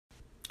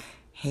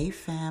Hey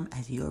fam,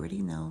 as you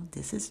already know,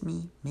 this is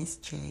me, Miss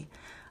J.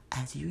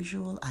 As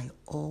usual, I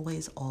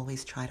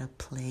always try to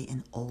play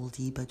an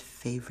oldie but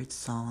favorite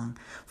song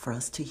for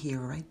us to hear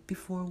right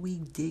before we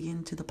dig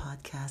into the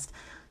podcast.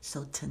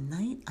 So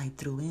tonight I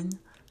threw in,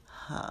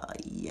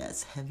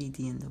 yes, Heavy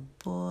D and the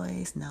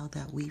Boys, Now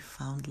That We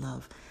Found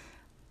Love.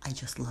 I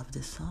just love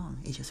this song.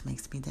 It just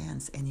makes me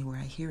dance anywhere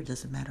I hear it.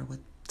 Doesn't matter what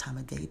time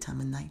of day,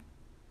 time of night.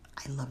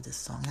 I love this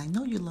song. And I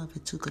know you love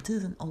it too because this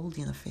is an oldie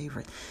and a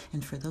favorite.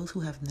 And for those who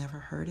have never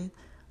heard it,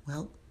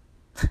 well,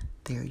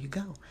 there you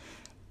go.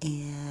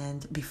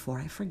 And before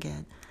I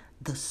forget,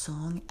 the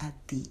song at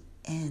the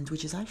end,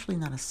 which is actually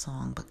not a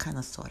song, but kind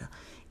of sort of,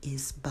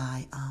 is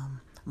by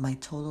my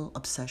total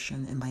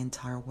obsession in my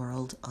entire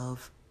world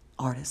of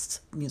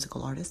artists,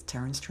 musical artist,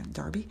 Terence Trent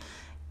D'Arby.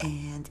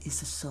 And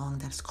it's a song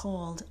that's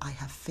called I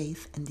Have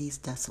Faith in These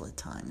Desolate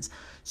Times.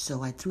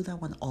 So I threw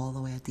that one all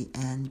the way at the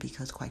end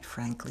because, quite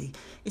frankly,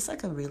 it's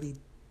like a really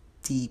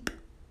deep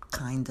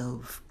kind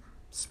of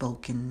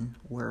spoken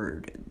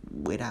word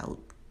without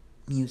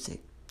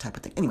music type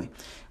of thing. Anyway,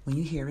 when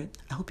you hear it,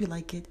 I hope you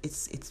like it.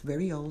 It's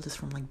very old. It's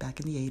from like back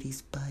in the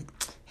 80s,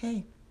 but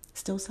hey,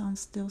 still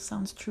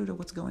sounds true to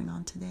what's going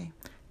on today.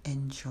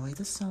 Enjoy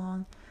the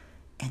song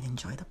and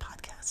enjoy the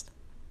podcast.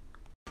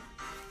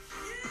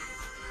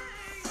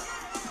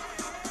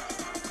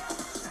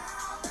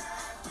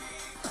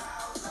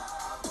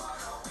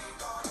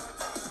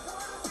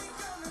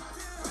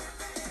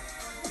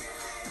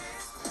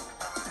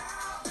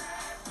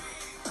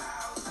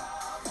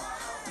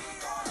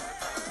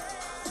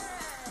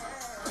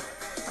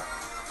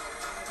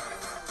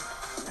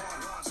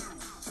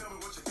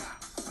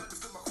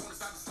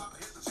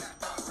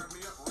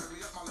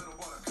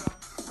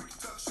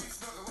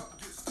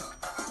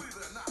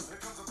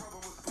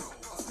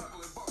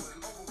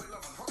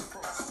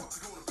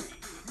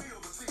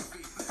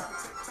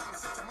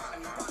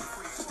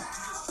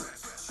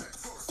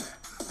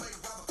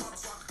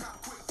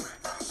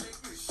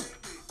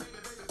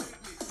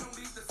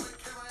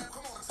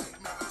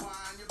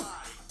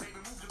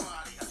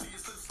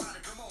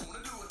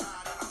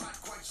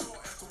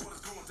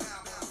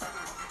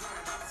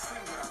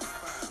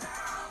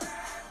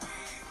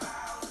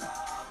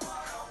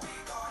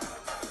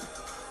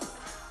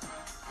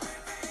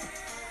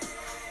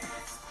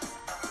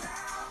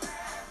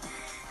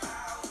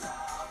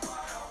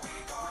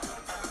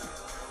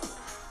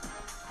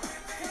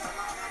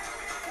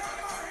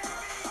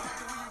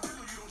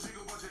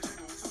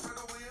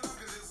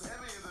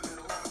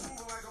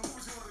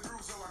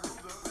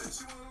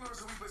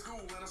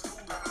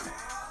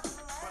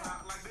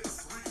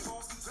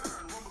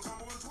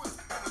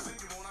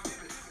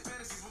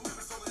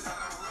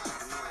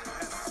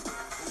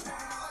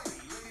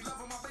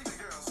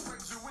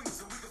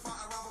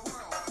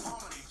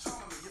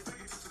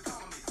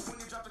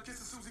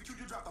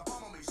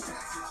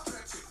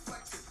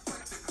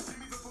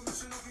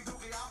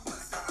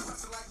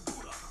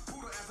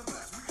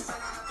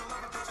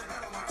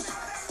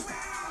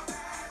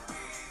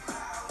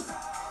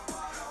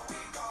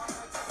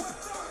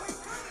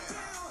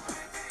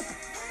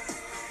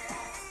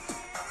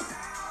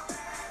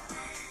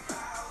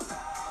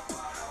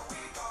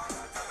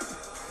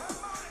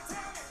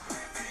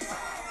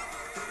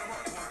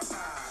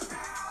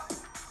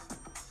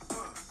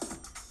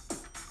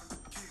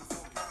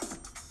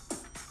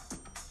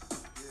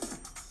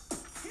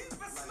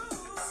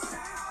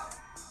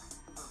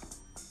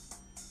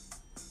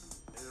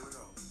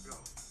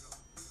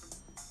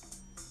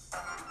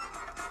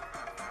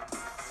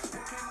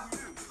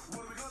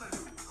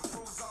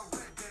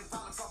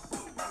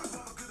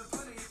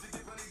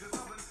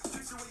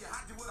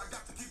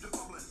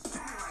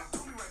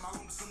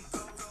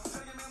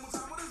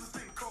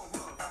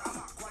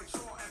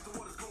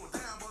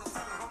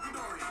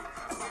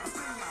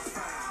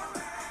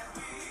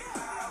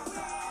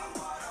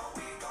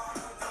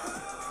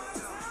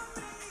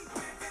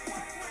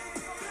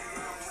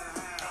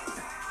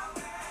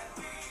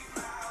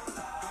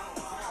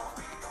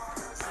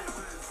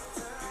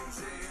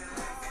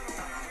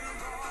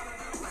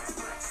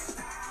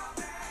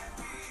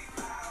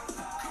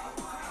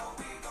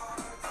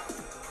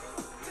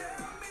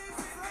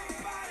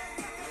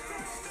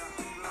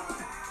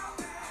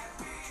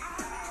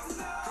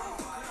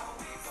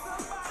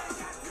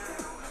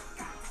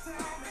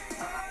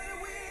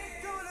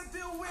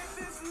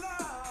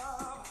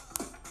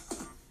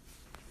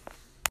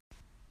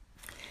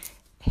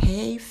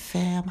 Hey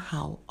fam,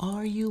 how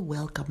are you?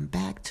 Welcome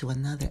back to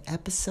another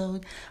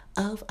episode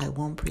of I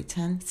Won't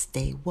Pretend,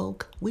 Stay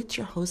Woke with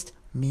your host,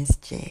 Miss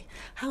J.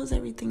 How's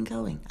everything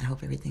going? I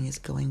hope everything is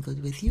going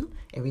good with you.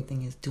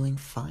 Everything is doing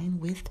fine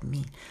with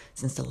me.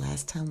 Since the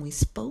last time we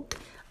spoke,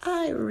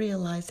 I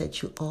realized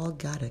that you all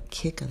got a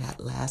kick of that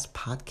last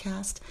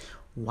podcast.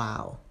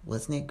 Wow,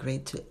 wasn't it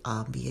great to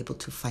be able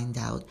to find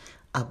out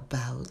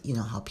about,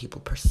 how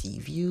people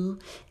perceive you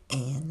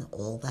and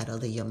all that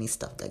other yummy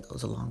stuff that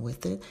goes along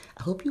with it.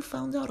 I hope you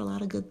found out a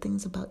lot of good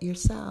things about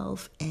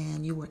yourself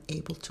and you were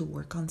able to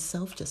work on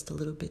self just a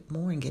little bit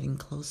more and getting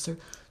closer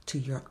to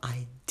your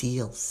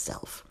ideal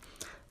self.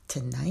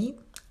 Tonight,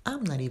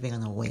 I'm not even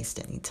going to waste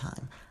any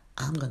time.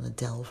 I'm going to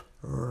delve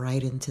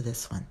right into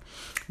this one.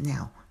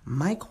 Now,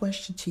 my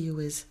question to you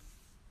is,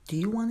 do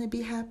you want to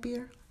be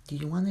happier? Do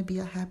you want to be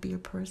a happier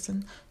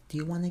person? Do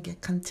you want to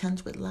get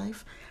content with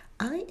life?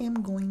 I am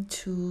going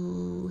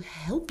to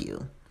help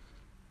you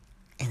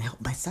and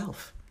help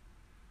myself.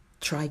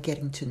 Try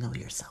getting to know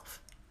yourself.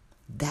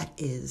 That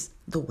is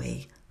the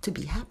way to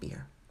be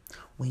happier,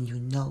 when you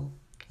know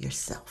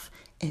yourself.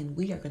 And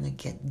we are going to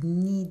get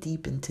knee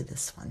deep into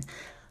this one.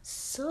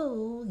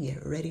 So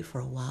get ready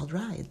for a wild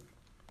ride.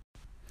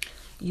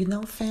 You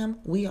know, fam,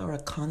 we are a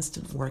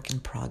constant work in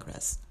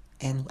progress.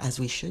 And as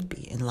we should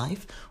be in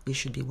life, we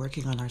should be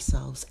working on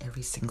ourselves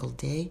every single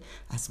day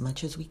as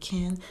much as we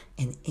can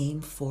and aim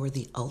for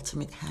the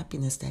ultimate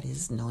happiness that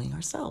is knowing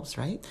ourselves,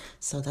 right?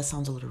 So that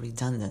sounds a little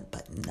redundant,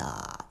 but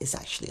nah, it's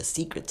actually a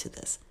secret to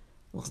this.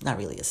 Well, it's not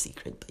really a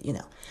secret, but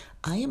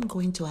I am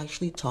going to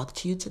actually talk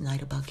to you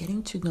tonight about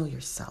getting to know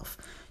yourself.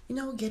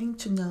 Getting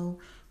to know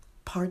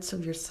parts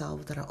of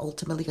yourself that are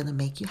ultimately going to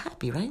make you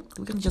happy, right?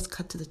 We're going to just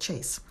cut to the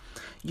chase.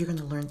 You're going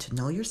to learn to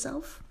know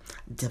yourself,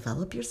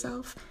 develop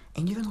yourself,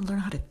 and you're going to learn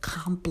how to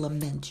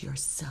compliment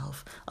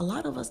yourself. A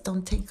lot of us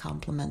don't take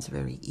compliments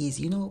very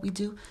easy. You know what we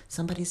do?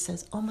 Somebody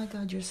says, "Oh my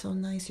God, you're so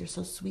nice, you're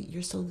so sweet,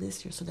 you're so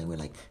this, you're so that." We're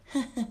like,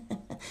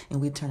 and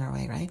we turn our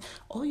way, right?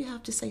 All you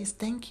have to say is,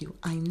 "Thank you,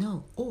 I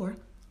know," or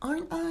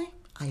 "Aren't I?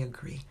 I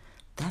agree."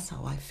 That's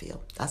how I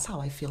feel. That's how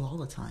I feel all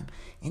the time.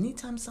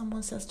 Anytime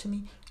someone says to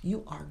me,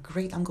 "You are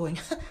great," I'm going,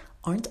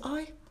 "Aren't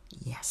I?"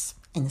 Yes.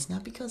 And it's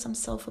not because I'm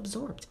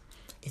self-absorbed.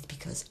 It's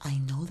because I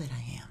know that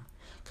I am.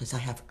 Because I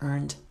have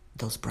earned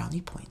those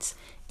brownie points.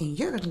 And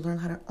you're going to learn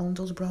how to own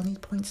those brownie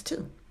points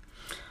too.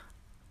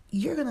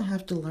 You're going to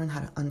have to learn how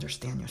to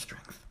understand your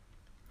strength.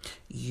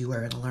 You are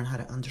going to learn how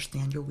to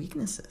understand your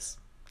weaknesses.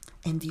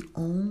 And the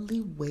only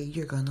way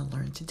you're going to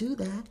learn to do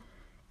that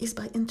is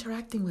by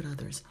interacting with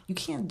others. You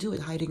can't do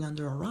it hiding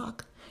under a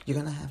rock. You're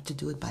going to have to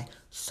do it by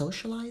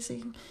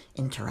socializing,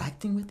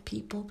 interacting with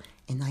people.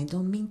 And I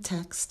don't mean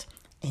text,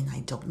 and I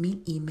don't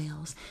mean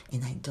emails,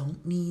 and I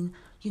don't mean,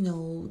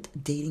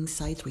 dating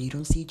sites where you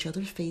don't see each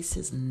other's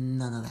faces.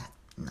 None of that.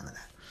 None of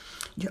that.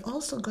 You're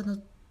also going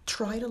to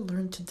try to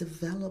learn to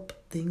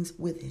develop things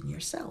within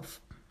yourself.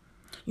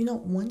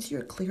 Once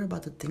you're clear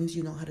about the things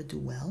you know how to do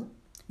well,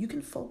 you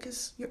can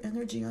focus your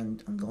energy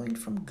on going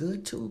from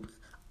good to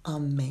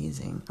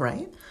amazing,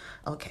 right?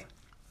 Okay.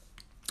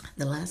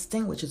 The last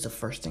thing, which is the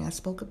first thing I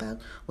spoke about,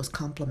 was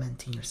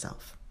complimenting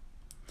yourself.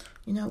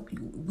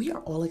 We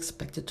are all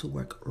expected to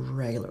work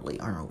regularly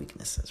on our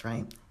weaknesses,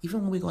 right?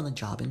 Even when we go on a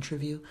job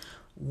interview,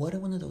 what are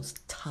one of those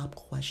top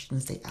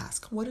questions they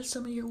ask? What are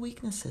some of your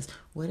weaknesses?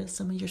 What are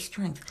some of your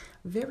strengths?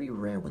 Very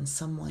rare when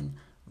someone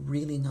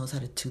really knows how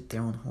to toot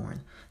their own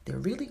horn. They're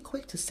really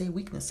quick to say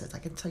weaknesses. I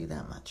can tell you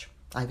that much.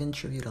 I've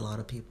interviewed a lot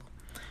of people.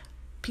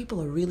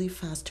 People are really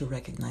fast to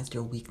recognize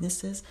their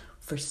weaknesses.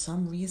 For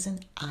some reason,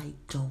 I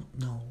don't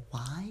know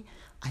why.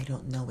 I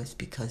don't know it's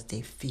because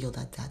they feel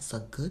that that's a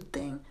good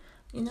thing.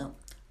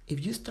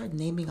 If you start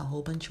naming a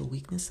whole bunch of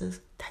weaknesses,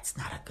 that's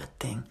not a good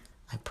thing.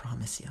 I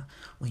promise you.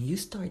 When you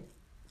start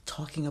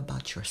talking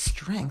about your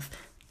strength,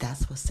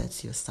 that's what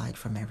sets you aside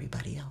from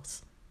everybody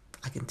else.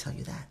 I can tell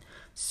you that.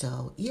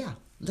 So yeah,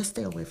 let's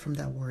stay away from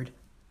that word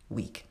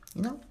weak.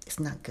 It's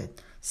not good.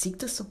 Seek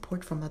the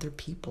support from other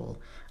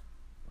people,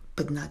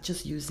 but not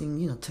just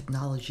using,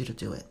 technology to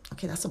do it.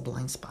 Okay, that's a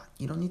blind spot.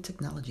 You don't need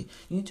technology.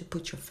 You need to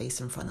put your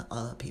face in front of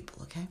other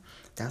people, okay?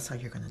 That's how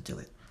you're going to do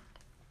it.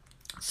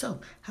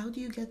 So, how do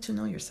you get to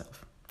know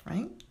yourself,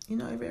 right? You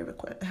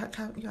have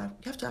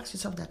to ask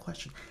yourself that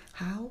question.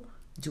 How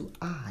do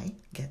I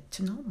get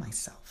to know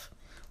myself?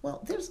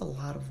 Well, there's a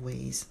lot of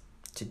ways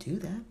to do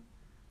that.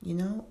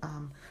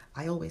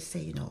 I always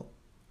say,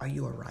 are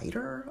you a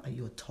writer? Are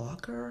you a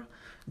talker?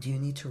 Do you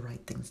need to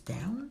write things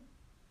down?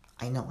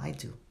 I know I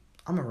do.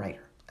 I'm a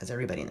writer, as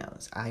everybody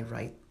knows. I'll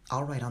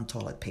write on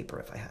toilet paper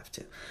if I have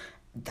to.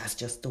 That's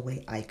just the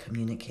way I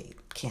communicate.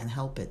 Can't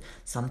help it.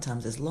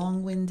 Sometimes it's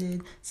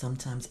long-winded.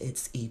 Sometimes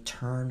it's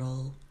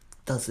eternal.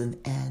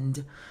 Doesn't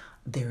end.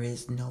 There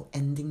is no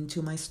ending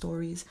to my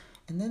stories.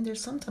 And then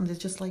sometimes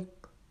it's just like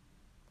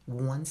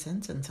one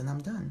sentence and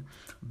I'm done.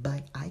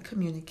 But I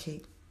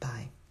communicate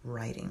by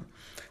writing.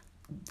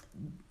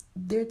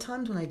 There are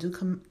times when I do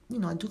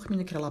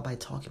communicate a lot by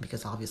talking,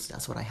 because obviously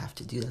that's what I have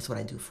to do. That's what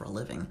I do for a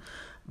living.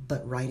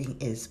 But writing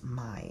is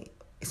my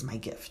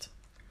gift.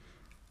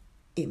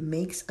 It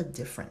makes a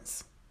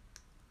difference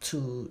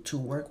to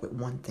work with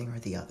one thing or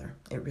the other.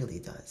 It really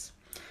does.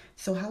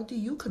 So how do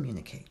you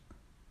communicate?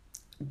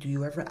 Do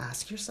you ever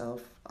ask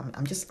yourself?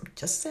 I'm just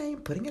saying,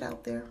 putting it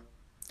out there.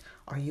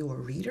 Are you a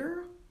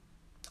reader?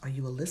 Are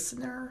you a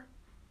listener?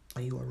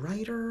 Are you a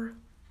writer?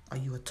 Are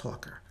you a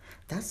talker?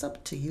 That's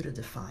up to you to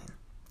define.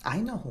 I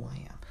know who I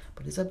am,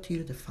 but it's up to you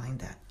to define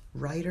that.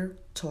 Writer,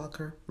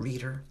 talker,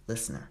 reader,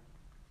 listener.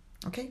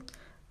 Okay?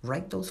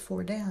 Write those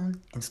 4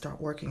 down and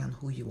start working on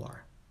who you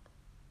are.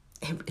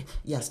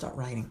 Yeah, start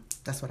writing.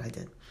 That's what I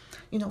did.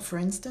 For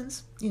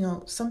instance,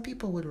 some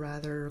people would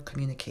rather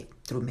communicate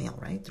through mail,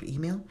 right? Through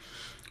email.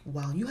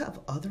 while you have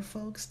other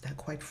folks that,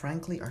 quite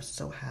frankly, are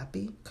so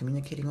happy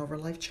communicating over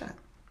live chat.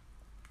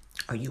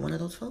 Are you one of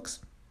those folks?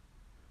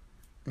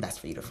 That's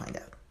for you to find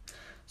out.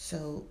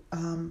 So,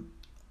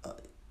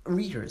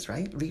 readers,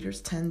 right?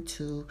 Readers tend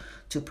to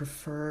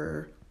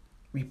prefer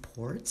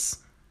reports,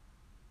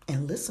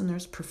 and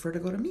listeners prefer to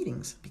go to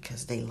meetings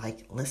because they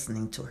like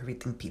listening to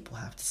everything people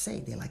have to say.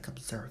 They like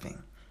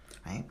observing,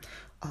 right?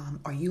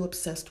 Are you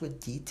obsessed with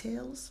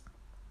details?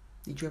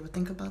 Did you ever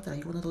think about that? Are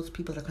you one of those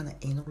people that are kind of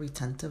anal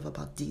retentive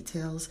about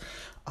details?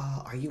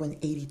 Are you an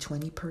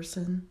 80-20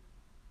 person?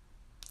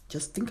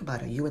 Just think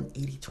about it. Are you an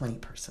 80-20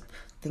 person?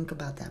 Think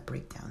about that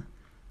breakdown.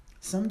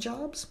 Some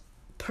jobs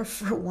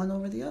prefer one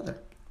over the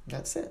other.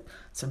 That's it.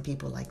 Some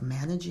people like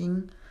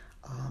managing.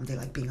 They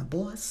like being a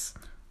boss.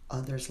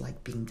 Others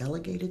like being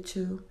delegated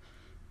to.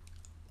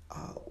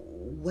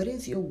 What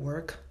is your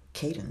work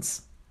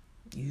cadence?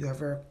 You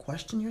ever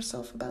question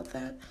yourself about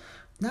that?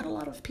 Not a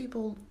lot of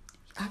people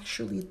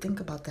actually think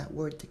about that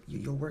word,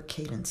 your work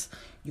cadence.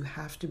 You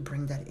have to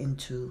bring that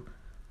into,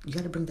 you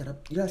got to bring that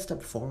up. You got to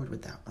step forward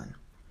with that one.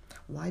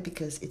 Why?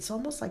 Because it's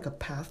almost like a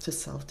path to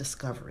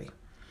self-discovery.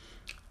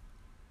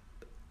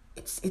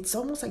 It's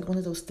almost like one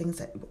of those things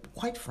that,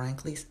 quite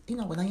frankly,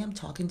 when I am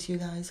talking to you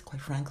guys,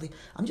 quite frankly,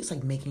 I'm just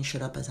like making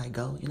shit up as I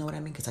go. You know what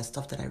I mean? Because I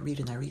stuff that I read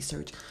and I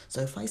research.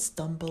 So if I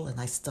stumble and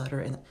I stutter,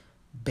 and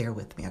bear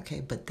with me, okay?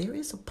 But there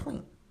is a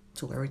point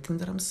to everything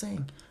that I'm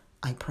saying.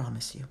 I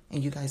promise you.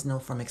 And you guys know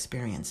from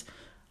experience,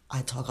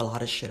 I talk a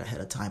lot of shit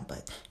ahead of time.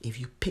 But if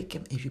you pick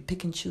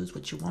and choose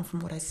what you want from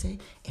what I say,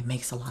 it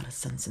makes a lot of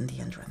sense in the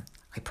end run.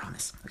 I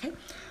promise. Okay?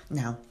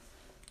 Now,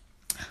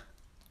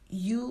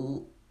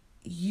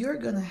 you're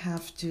going to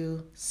have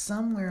to,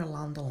 somewhere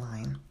along the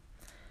line,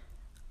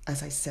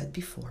 as I said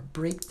before,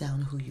 break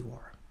down who you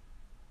are.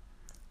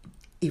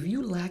 If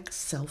you lack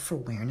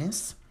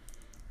self-awareness,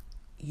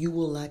 you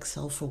will lack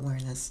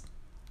self-awareness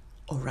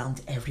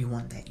around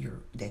everyone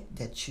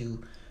that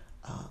you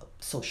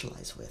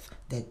socialize with,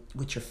 that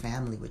with your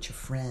family, with your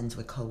friends,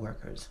 with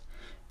coworkers.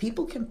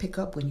 People can pick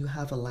up when you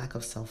have a lack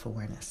of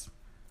self-awareness.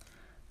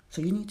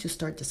 So you need to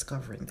start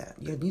discovering that.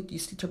 You need to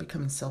start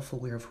becoming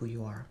self-aware of who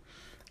you are.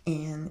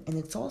 And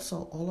it's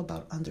also all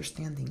about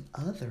understanding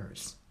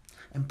others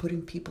and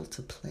putting people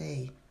to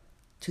play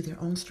to their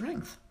own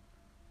strength.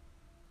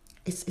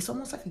 It's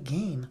almost like a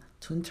game.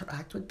 To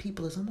interact with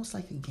people is almost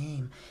like a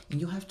game. And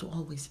you have to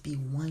always be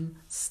one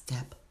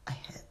step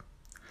ahead.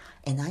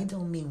 And I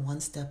don't mean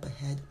one step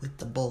ahead with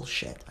the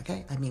bullshit,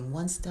 okay? I mean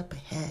one step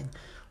ahead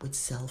with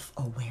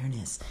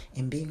self-awareness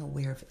and being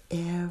aware of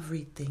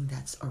everything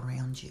that's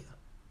around you.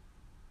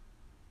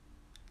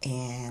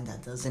 And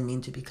that doesn't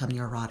mean to become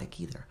neurotic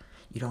either.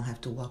 You don't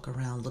have to walk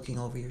around looking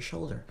over your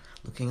shoulder,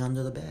 looking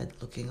under the bed,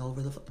 looking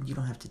over you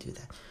don't have to do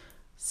that.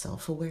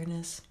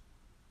 Self-awareness,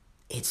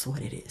 it's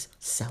what it is.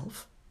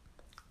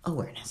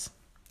 Self-awareness,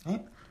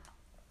 right?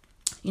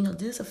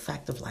 This is a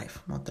fact of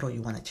life. I'm going to throw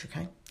you one at you,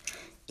 okay?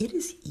 It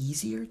is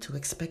easier to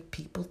expect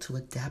people to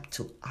adapt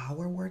to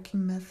our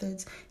working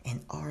methods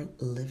and our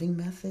living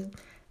method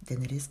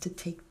than it is to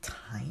take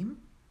time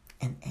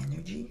and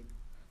energy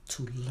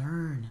to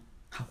learn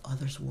how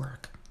others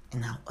work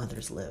and how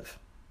others live.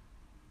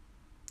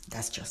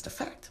 That's just a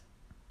fact.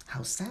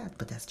 How sad,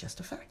 but that's just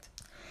a fact.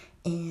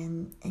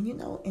 And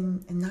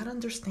not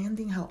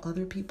understanding how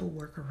other people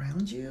work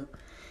around you,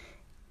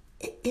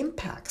 it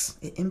impacts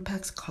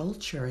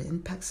culture, it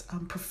impacts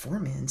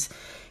performance.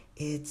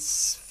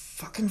 It's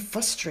fucking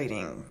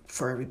frustrating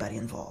for everybody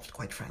involved,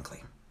 quite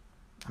frankly.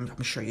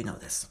 I'm sure you know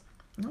this.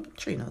 I'm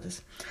sure you know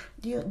this.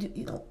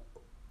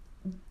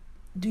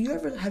 Have you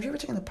ever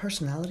taken a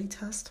personality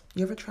test?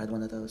 You ever tried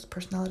one of those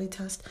personality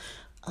tests?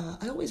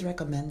 I always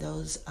recommend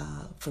those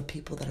for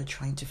people that are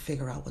trying to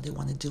figure out what they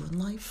want to do in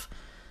life.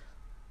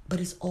 But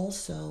it's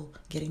also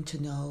getting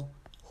to know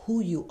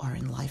who you are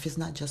in life. It's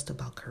not just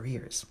about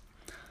careers.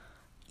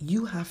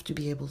 You have to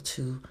be able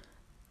to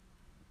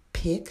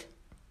pick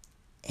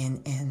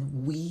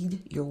and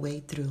weed your way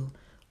through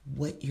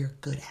what you're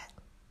good at.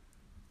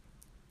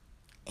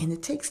 And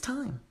it takes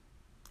time.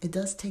 It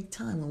does take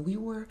time. When we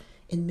were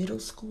in middle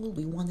school,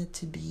 we wanted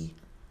to be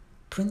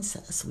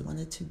Princess. We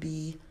wanted to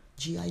be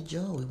G.I.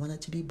 Joe. We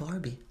wanted to be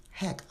Barbie.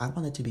 Heck, I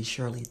wanted to be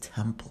Shirley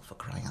Temple, for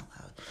crying out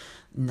loud.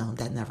 No,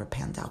 that never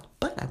panned out.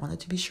 But I wanted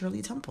to be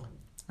Shirley Temple,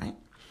 right?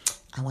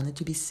 I wanted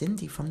to be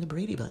Cindy from the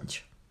Brady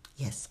Bunch.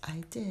 Yes,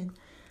 I did.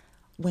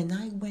 When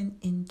I went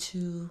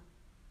into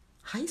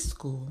high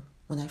school,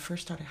 when I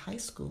first started high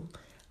school,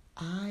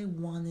 I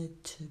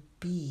wanted to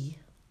be,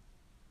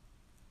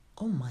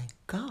 oh my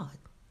God,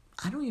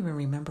 I don't even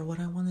remember what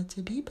I wanted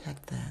to be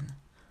back then.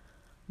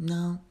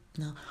 No,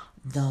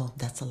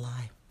 that's a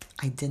lie.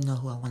 I didn't know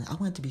who I wanted. I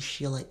wanted to be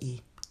Sheila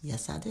E.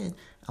 Yes, I did.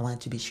 I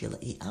wanted to be Sheila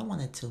E. I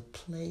wanted to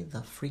play the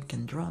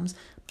freaking drums.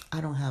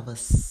 I don't have a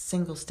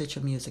single stitch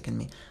of music in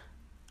me.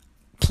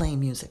 Playing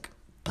music.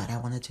 but I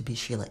wanted to be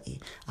Sheila E.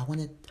 I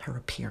wanted her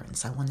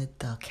appearance. I wanted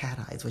the cat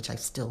eyes, which I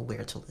still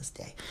wear till this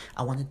day.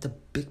 I wanted the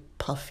big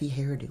puffy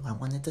hairdo. I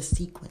wanted the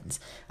sequins.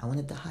 I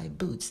wanted the high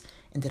boots.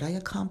 And did I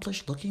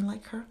accomplish looking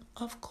like her?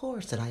 Of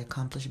course. Did I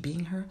accomplish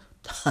being her?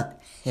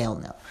 Hell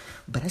no.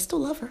 But I still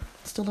love her.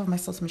 Still love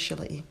myself some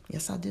Sheila E.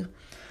 Yes, I do.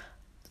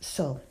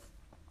 So,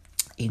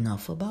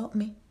 enough about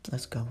me.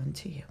 Let's go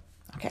into you.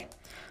 Okay.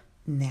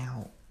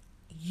 Now,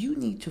 you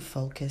need to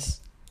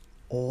focus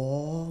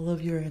all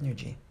of your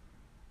energy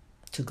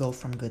to go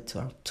from good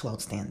to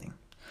outstanding,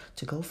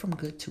 to go from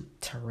good to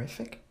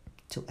terrific,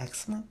 to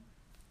excellent.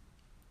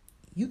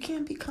 You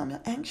can't become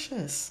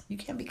anxious. You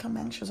can't become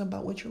anxious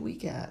about what you're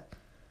weak at.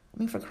 I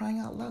mean, for crying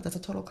out loud, that's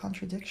a total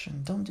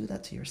contradiction. Don't do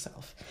that to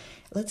yourself.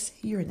 Let's say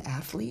you're an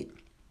athlete.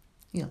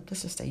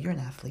 Let's just say you're an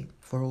athlete.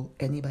 For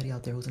anybody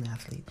out there who's an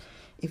athlete,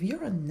 if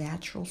you're a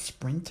natural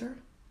sprinter,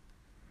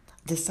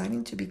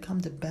 deciding to become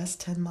the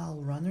best 10-mile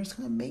runner is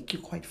going to make you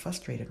quite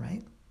frustrated,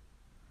 right?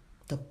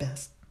 The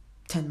best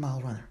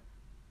 10-mile runner.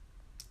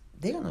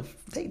 They're gonna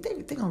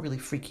really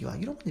freak you out.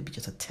 You don't want to be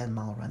just a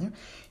 10-mile runner.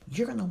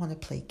 You're gonna want to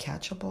play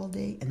catch up all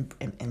day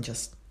and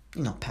just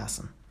pass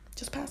them.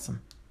 Just pass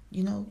them.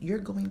 You're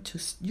gonna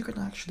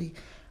actually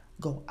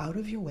go out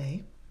of your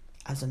way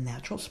as a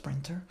natural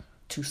sprinter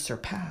to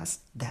surpass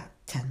that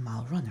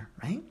 10-mile runner,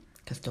 right?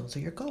 Because those are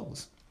your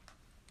goals.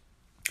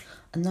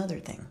 Another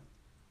thing.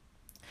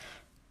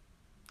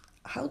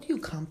 How do you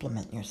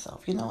compliment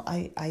yourself?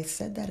 I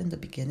said that in the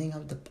beginning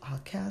of the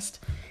podcast,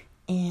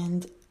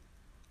 and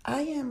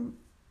I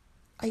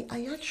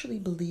actually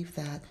believe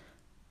that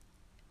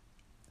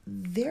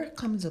there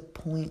comes a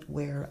point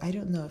where, I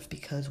don't know if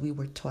because we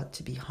were taught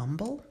to be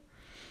humble,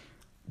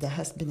 that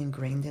has been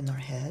ingrained in our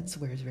heads,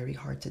 where it's very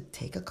hard to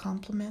take a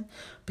compliment,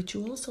 but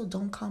you also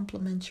don't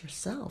compliment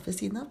yourself.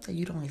 It's enough that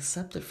you don't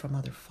accept it from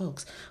other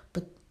folks,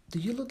 but do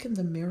you look in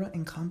the mirror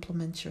and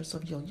compliment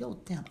yourself? Yo,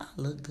 damn, I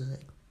look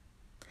good.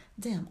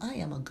 Damn, I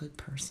am a good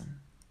person.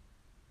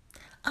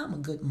 I'm a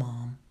good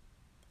mom.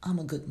 I'm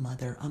a good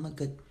mother. I'm a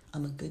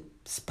good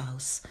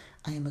spouse.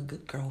 I am a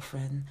good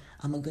girlfriend.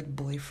 I'm a good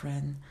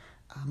boyfriend.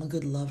 I'm a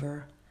good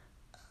lover.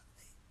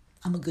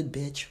 I'm a good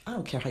bitch. I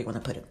don't care how you want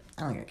to put it.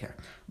 I don't even care.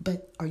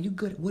 But are you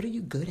good? What are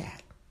you good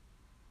at?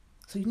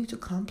 So you need to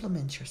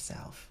compliment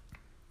yourself.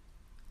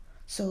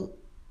 So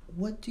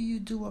what do you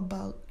do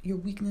about your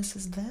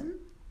weaknesses then?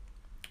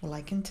 Well,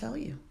 I can tell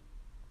you.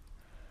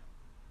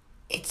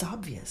 It's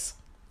obvious.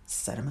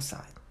 Set them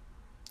aside.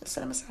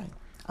 Set them aside.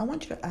 I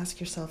want you to ask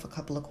yourself a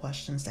couple of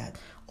questions that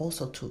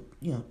also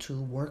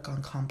to work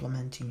on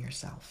complimenting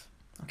yourself.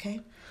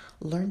 Okay?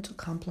 Learn to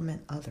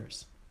compliment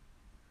others.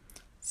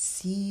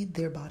 See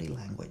their body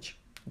language.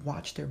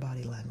 Watch their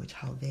body language,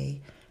 how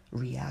they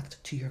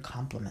react to your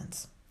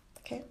compliments.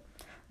 Okay?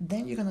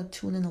 Then you're going to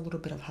tune in a little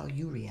bit of how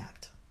you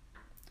react.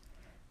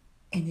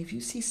 And if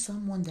you see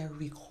someone that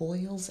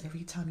recoils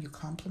every time you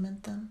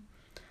compliment them,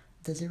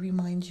 does it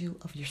remind you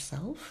of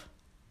yourself?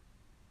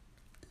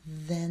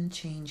 Then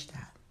change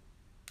that.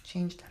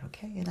 Change that,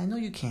 okay? And I know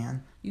you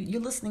can.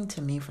 You're listening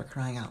to me, for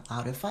crying out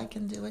loud. If I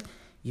can do it,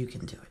 you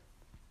can do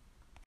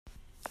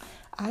it.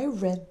 I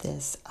read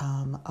this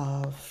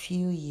a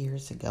few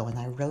years ago, and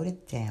I wrote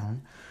it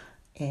down.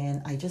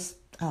 And I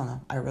don't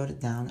know, I wrote it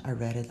down, I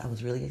read it, I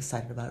was really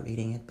excited about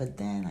reading it, but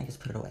then I just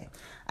put it away.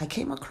 I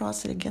came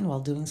across it again while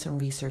doing some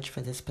research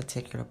for this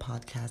particular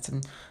podcast,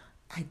 and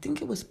I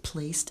think it was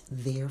placed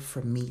there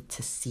for me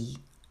to see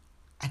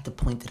at the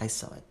point that I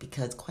saw it,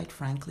 because quite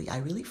frankly, I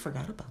really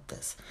forgot about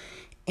this.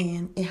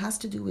 And it has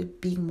to do with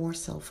being more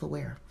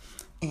self-aware.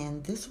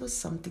 And this was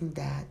something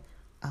that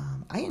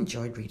I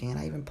enjoyed reading, and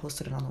I even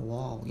posted it on the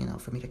wall,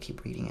 for me to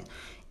keep reading it.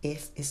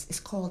 It's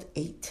called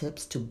 8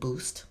 Tips to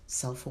Boost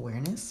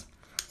Self-Awareness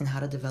and How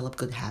to Develop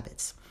Good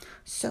Habits.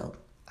 So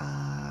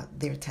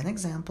there are 10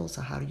 examples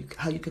of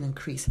how you can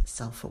increase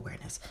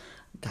self-awareness.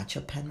 Got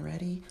your pen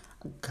ready?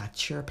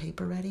 Got your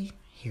paper ready?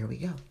 Here we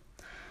go.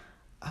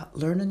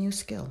 Learn a new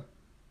skill.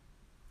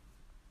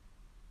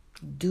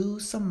 Do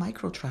some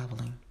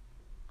micro-traveling.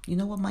 You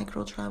know what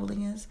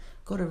micro-traveling is?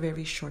 Go to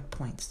very short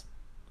points,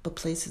 but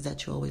places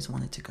that you always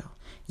wanted to go.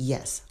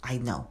 Yes, I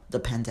know,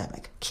 the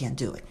pandemic. Can't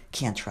do it.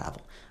 Can't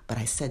travel. But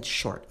I said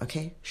short,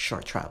 okay?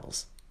 Short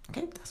travels.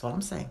 Okay? That's what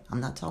I'm saying.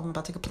 I'm not talking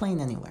about take a plane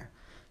anywhere.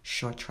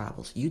 Short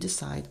travels. You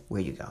decide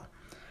where you go.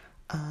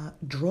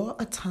 Draw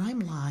a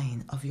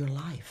timeline of your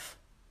life.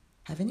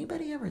 Have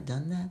anybody ever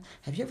done that?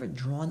 Have you ever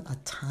drawn a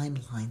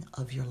timeline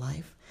of your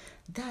life?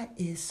 That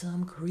is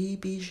some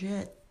creepy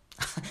shit.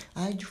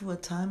 I drew a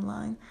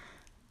timeline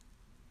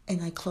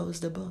and I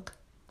closed the book.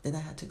 Then I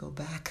had to go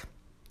back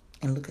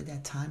and look at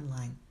that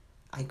timeline.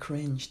 I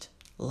cringed,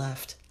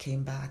 left,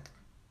 came back.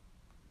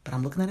 But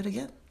I'm looking at it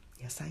again.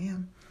 Yes, I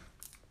am.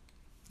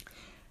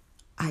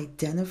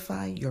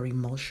 Identify your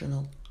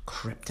emotional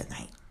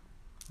kryptonite.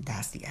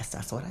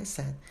 That's what I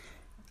said.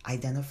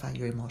 Identify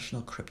your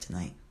emotional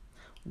kryptonite.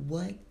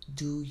 What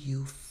do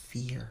you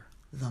fear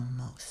the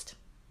most?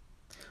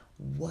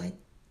 What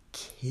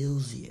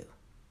kills you?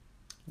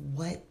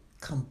 What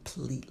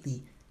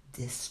completely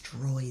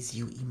destroys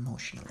you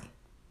emotionally?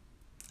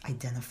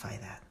 Identify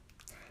that.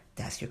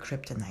 That's your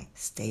kryptonite.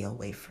 Stay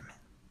away from it.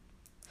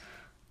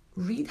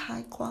 Read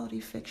high quality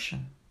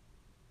fiction.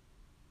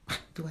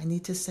 Do I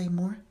need to say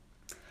more?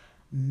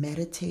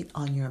 Meditate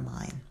on your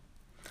mind.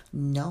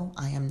 No,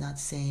 I am not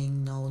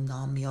saying no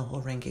Nam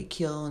Myoho Renge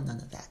Kyo, none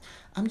of that.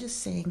 I'm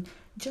just saying,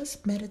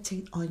 just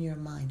meditate on your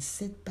mind.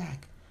 Sit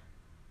back,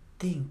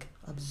 think,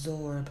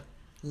 absorb,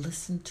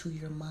 listen to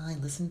your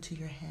mind, listen to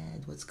your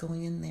head, what's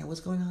going in there, what's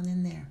going on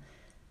in there,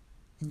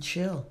 and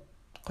chill.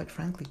 Quite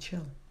frankly,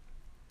 chill.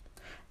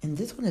 And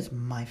this one is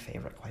my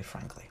favorite, quite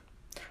frankly.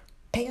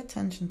 Pay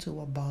attention to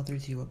what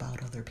bothers you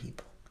about other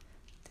people.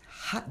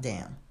 Hot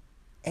damn.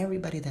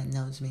 Everybody that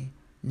knows me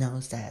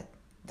knows that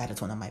is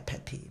one of my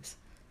pet peeves,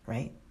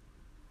 right?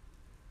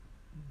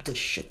 The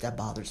shit that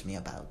bothers me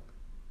about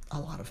a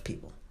lot of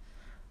people.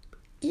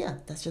 Yeah,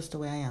 that's just the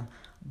way I am.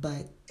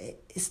 But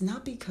it's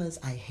not because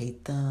I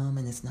hate them,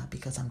 and it's not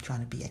because I'm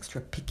trying to be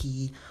extra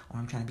picky or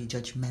I'm trying to be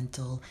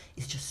judgmental.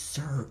 It's just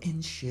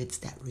certain shits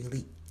that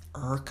really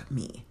irk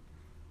me.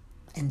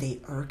 And they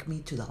irk me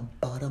to the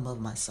bottom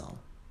of my soul.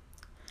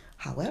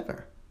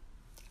 However,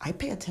 I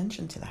pay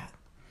attention to that.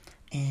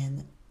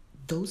 And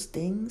those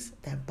things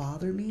that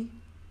bother me,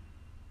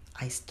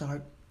 I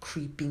start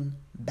creeping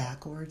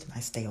backwards and I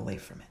stay away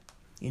from it.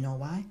 You know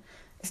why?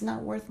 It's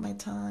not worth my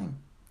time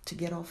to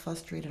get all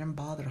frustrated and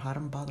bothered, hot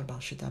and bothered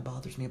about shit that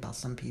bothers me about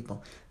some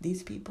people.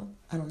 These people,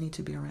 I don't need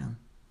to be around.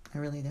 I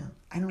really don't.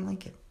 I don't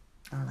like it.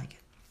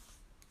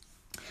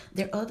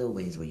 There are other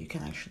ways where you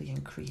can actually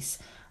increase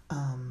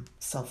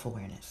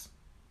self-awareness.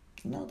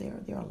 You know, there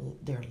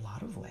are a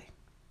lot of ways.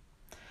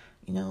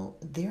 You know,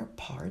 there are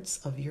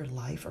parts of your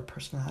life or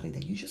personality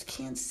that you just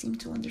can't seem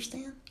to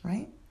understand,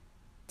 right?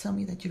 Tell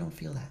me that you don't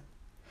feel that.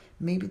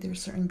 Maybe there are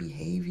certain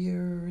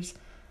behaviors,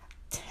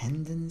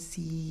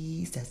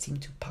 tendencies that seem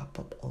to pop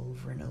up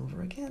over and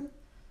over again,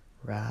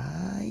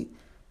 right?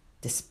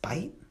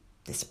 Despite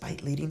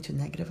leading to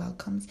negative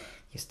outcomes,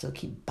 you still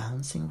keep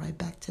bouncing right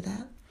back to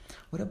that.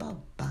 What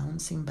about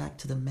bouncing back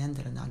to the men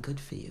that are not good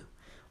for you?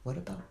 What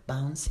about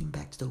bouncing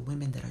back to the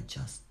women that are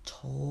just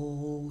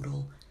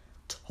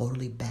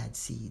totally bad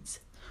seeds?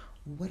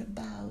 What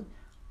about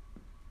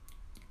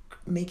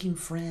making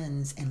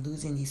friends and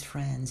losing these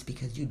friends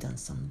because you done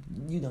some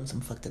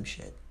fucked up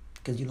shit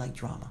because you like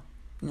drama?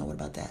 You know, what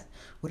about that?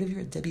 What if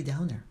you're a Debbie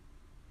Downer?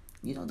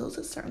 You know, those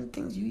are certain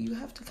things you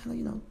have to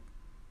kind of,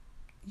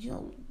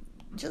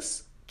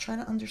 just try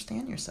to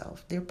understand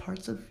yourself. They're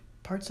parts of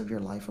your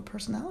life or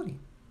personality.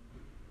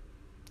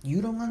 You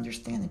don't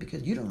understand it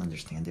because you don't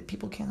understand it.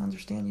 People can't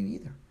understand you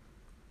either.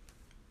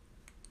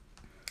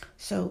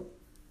 So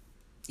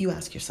you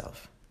ask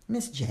yourself,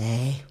 Miss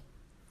J,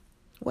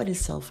 what is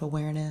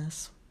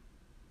self-awareness?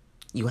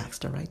 You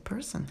asked the right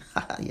person.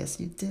 Yes,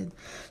 you did.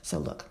 So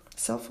look,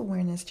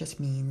 self-awareness just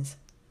means,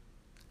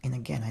 and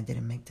again, I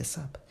didn't make this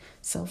up.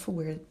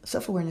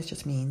 Self-awareness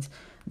just means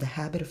the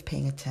habit of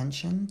paying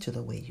attention to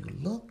the way you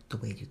look, the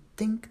way you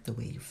think, the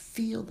way you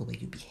feel, the way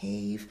you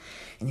behave.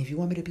 And if you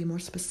want me to be more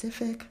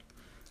specific,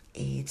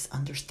 it's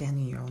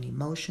understanding your own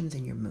emotions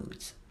and your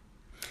moods.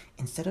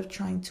 Instead of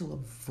trying to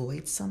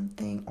avoid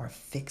something or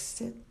fix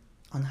it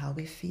on how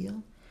we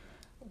feel,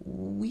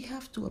 we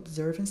have to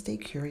observe and stay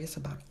curious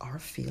about our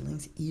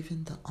feelings,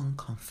 even the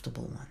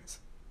uncomfortable ones.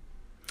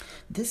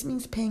 This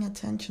means paying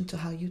attention to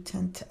how you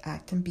tend to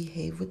act and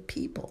behave with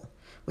people,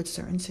 with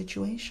certain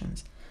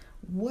situations.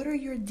 What are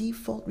your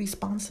default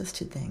responses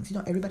to things? You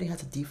know, everybody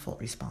has a default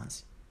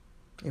response.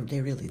 They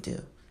really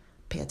do.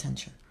 Pay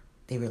attention.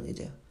 They really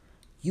do.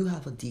 You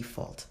have a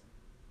default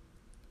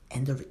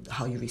and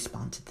how you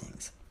respond to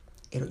things.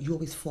 You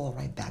always fall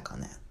right back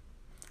on that.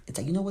 It's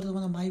like, you know what is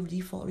one of my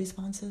default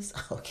responses?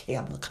 Okay,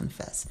 I'm going to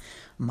confess.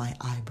 My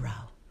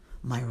eyebrow.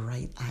 My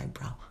right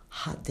eyebrow.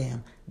 Hot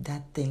damn,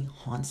 that thing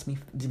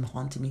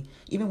haunted me.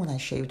 Even when I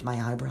shaved my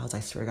eyebrows, I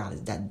swear to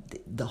God,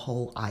 that the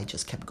whole eye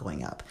just kept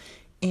going up.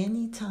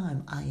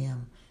 Anytime I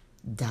am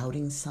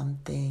doubting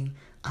something,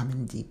 I'm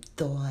in deep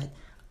thought,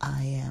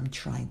 I am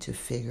trying to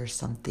figure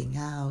something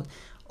out,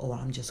 or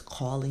I'm just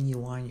calling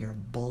you on your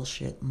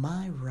bullshit,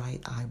 my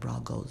right eyebrow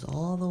goes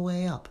all the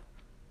way up.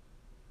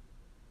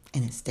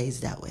 And it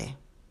stays that way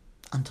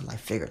until I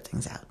figure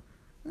things out.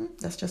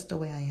 That's just the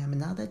way I am. And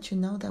now that you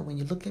know that, when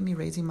you look at me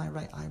raising my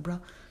right eyebrow,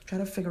 try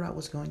to figure out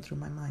what's going through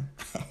my mind.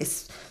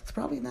 It's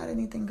probably not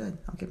anything good.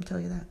 I'm going to tell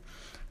you that.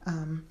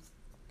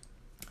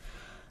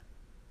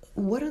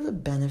 What are the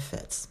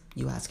benefits?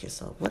 You ask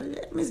yourself,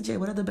 Ms. J,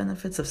 what are the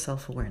benefits of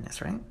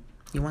self-awareness, right?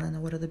 You want to know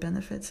what are the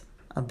benefits?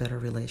 A better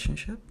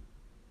relationship,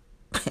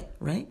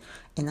 right?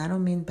 And I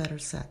don't mean better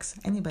sex.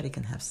 Anybody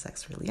can have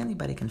sex, really.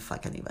 Anybody can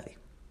fuck anybody.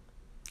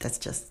 That's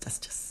just,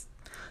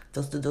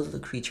 those are the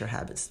creature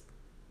habits.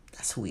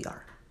 That's who we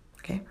are,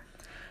 okay?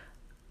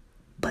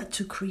 But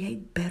to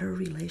create better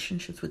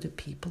relationships with the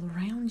people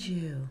around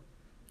you,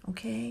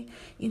 okay?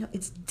 You know,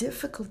 it's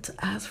difficult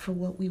to ask for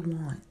what we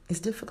want. It's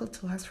difficult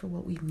to ask for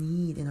what we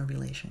need in a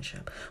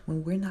relationship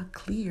when we're not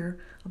clear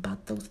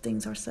about those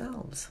things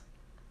ourselves.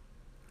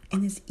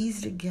 And it's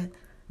easy to get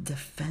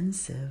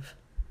defensive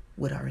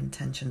with our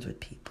intentions with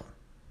people.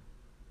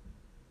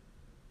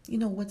 You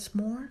know what's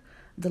more?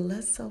 the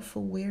less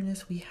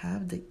self-awareness we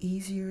have, the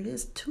easier it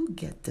is to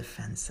get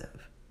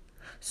defensive.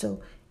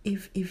 So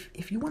if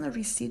you want a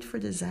receipt for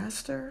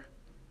disaster,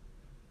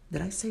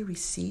 did I say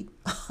receipt?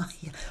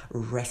 Yeah,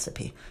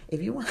 recipe.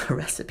 If you want a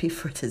recipe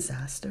for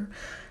disaster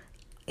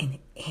in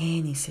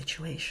any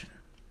situation,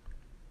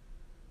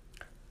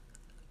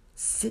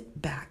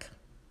 sit back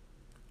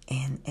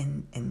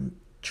and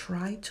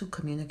try to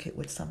communicate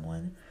with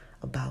someone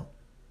about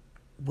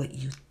what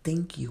you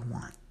think you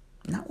want.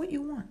 Not what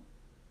you want,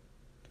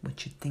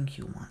 what you think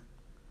you want.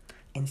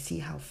 And see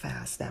how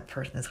fast that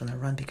person is going to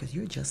run, because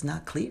you're just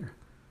not clear.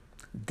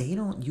 They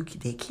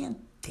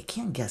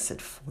can't guess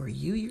it for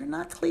you. You're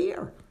not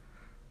clear.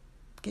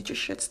 Get your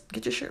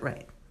shit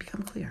right.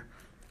 Become clear,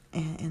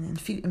 and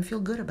feel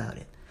good about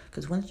it.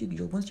 Because once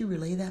you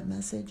relay that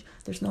message,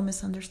 there's no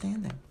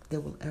misunderstanding. There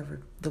will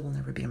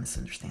never be a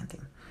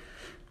misunderstanding.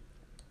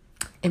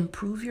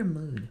 Improve your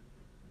mood.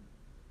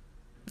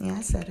 Yeah,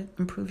 I said it.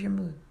 Improve your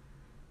mood.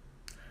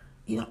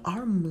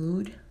 Our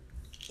mood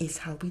is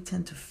how we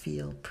tend to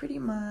feel pretty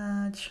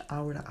much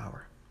hour to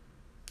hour.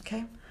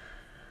 Okay?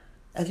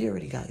 As you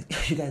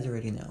guys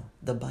already know,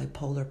 the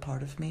bipolar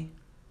part of me,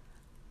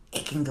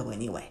 it can go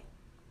any way.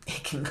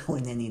 It can go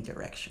in any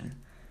direction.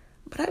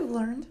 But I've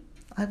learned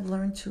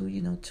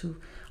to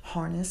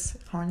harness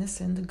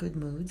in the good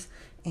moods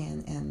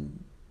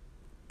and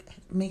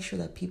make sure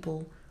that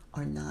people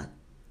are not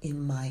in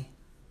my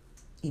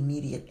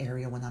immediate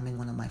area when I'm in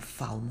one of my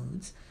foul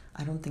moods.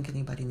 I don't think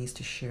anybody needs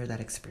to share that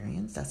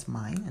experience. That's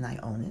mine, and I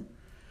own it.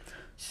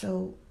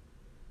 So,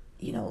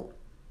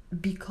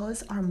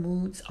 because our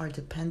moods are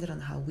dependent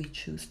on how we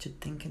choose to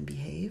think and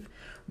behave,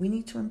 we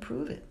need to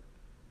improve it.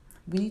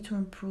 We need to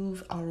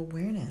improve our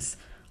awareness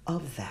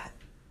of that.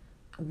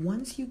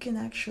 Once you can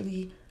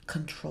actually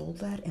control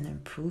that and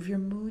improve your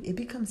mood, it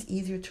becomes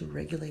easier to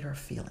regulate our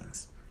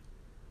feelings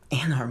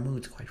and our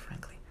moods, quite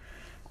frankly.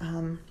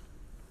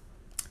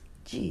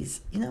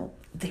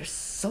 There's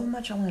so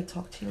much I want to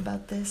talk to you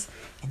about this,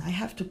 and I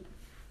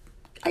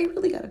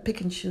really got to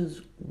pick and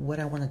choose what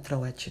I want to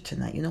throw at you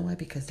tonight. You know why?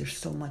 Because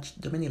there's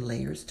many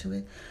layers to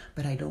it,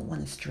 but I don't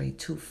want to stray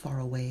too far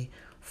away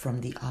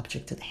from the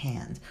object at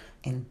hand,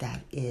 and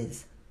that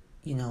is,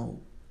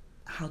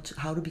 how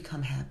to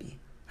become happy,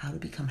 how to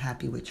become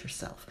happy with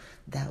yourself.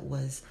 That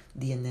was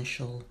the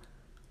initial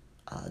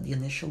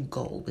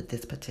goal with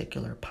this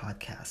particular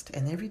podcast,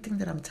 and everything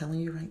that I'm telling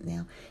you right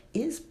now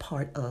is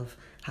part of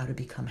how to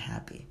become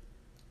happy.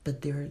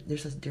 But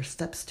there's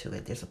steps to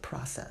it. There's a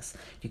process.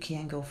 You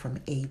can't go from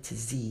A to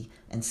Z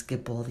and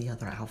skip all the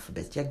other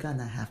alphabets. You're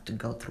gonna have to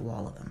go through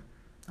all of them,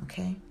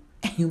 okay?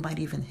 And you might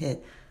even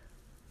hit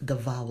the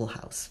vowel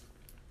house.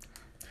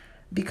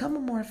 Become a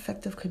more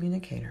effective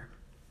communicator.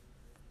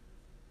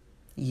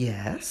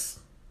 Yes,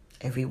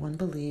 everyone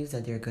believes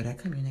that they're good at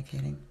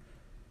communicating,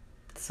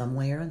 some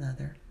way or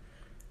another.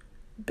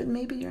 But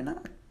maybe you're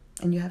not.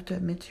 And you have to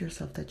admit to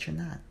yourself that you're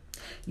not.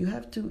 You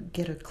have to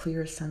get a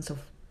clearer sense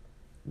of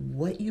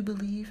what you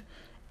believe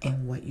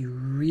and what you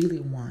really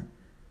want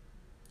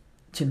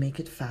to make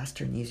it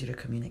faster and easier to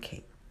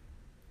communicate.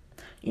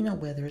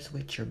 Whether it's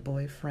with your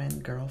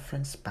boyfriend,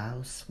 girlfriend,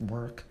 spouse,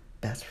 work,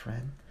 best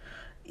friend.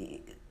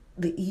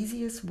 The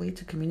easiest way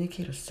to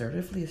communicate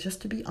assertively is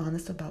just to be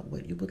honest about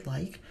what you would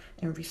like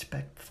and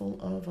respectful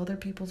of other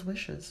people's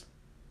wishes.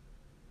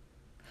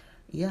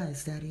 Yeah,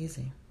 it's that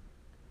easy.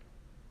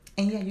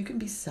 And yeah, you can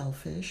be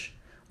selfish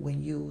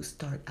when you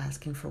start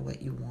asking for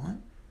what you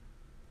want.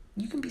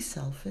 You can be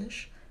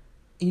selfish,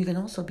 and you can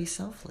also be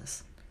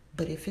selfless.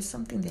 But if it's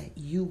something that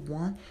you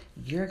want,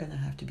 you're going to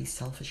have to be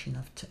selfish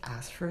enough to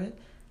ask for it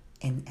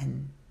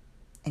and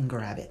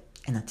grab it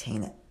and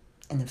attain it.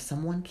 And if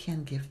someone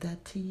can't give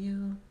that to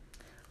you,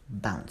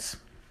 bounce.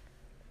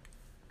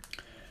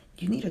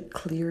 You need a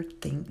clear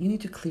thing. You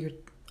need to clear...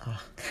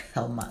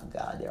 Oh my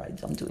God,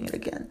 I'm doing it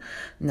again.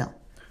 No,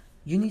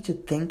 you need to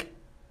think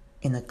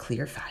in a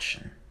clear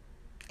fashion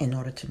in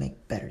order to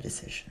make better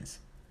decisions.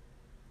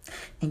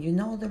 And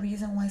the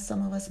reason why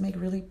some of us make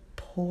really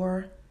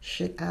poor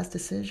shit-ass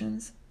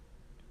decisions?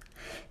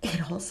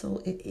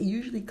 It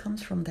usually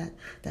comes from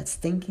that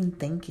stinking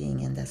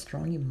thinking and that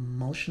strong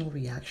emotional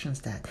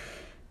reactions that,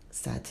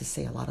 sad to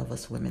say, a lot of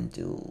us women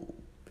do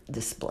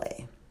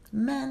display.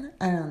 Men,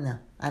 I don't know.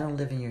 I don't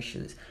live in your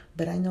shoes.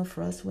 But I know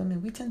for us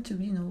women, we tend to,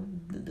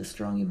 the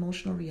strong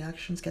emotional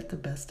reactions get the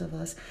best of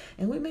us,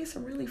 and we make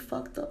some really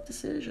fucked up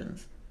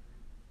decisions.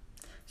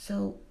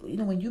 So,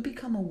 when you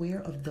become aware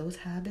of those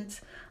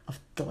habits of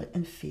thought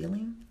and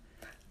feeling,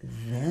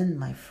 then,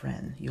 my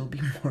friend, you'll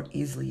be more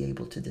easily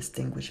able to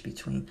distinguish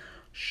between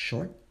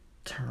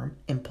short-term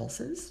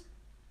impulses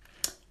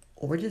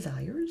or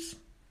desires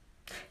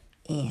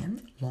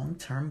and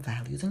long-term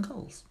values and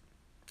goals.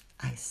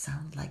 I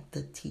sound like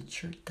the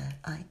teacher that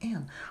I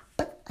am,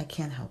 but I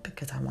can't help it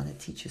because I want to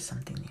teach you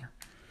something new.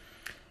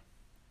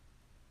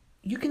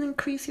 You can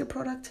increase your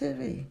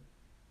productivity.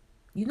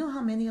 You know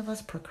how many of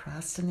us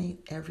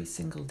procrastinate every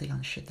single day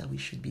on shit that we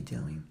should be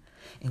doing,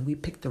 and we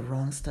pick the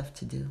wrong stuff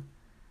to do?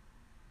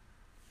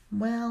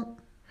 Well,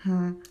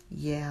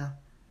 yeah,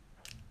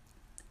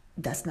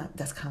 that's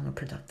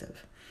counterproductive.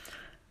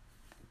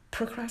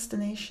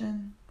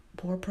 Procrastination,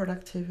 poor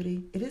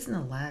productivity, it isn't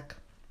a lack.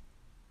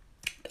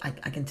 I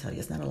can tell you,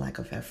 it's not a lack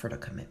of effort or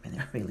commitment.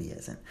 It really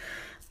isn't.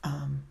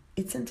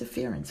 It's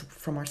interference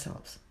from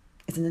ourselves.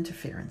 It's an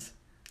interference.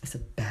 It's a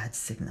bad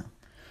signal.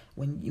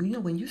 When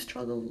you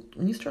struggle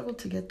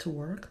to get to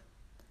work,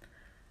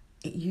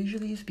 it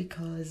usually is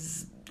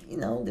because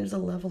there's a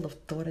level of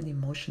thought and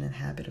emotion and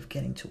habit of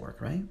getting to work,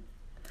 right?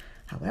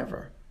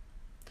 However,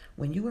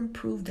 when you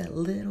improve that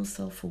little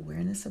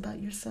self-awareness about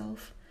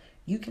yourself,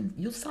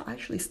 you'll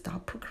actually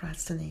stop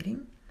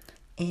procrastinating,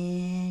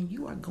 and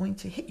you are going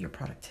to hit your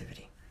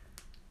productivity.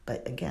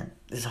 But again,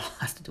 this all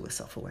has to do with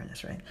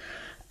self-awareness, right?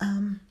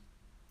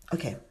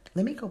 Okay,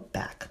 let me go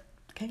back.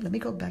 Okay, let me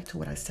go back to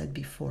what I said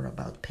before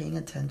about paying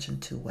attention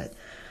to what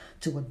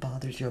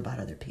bothers you about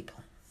other people.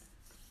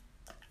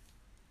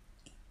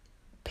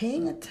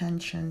 Paying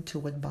attention to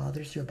what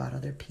bothers you about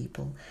other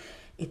people,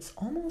 it's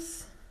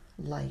almost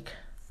like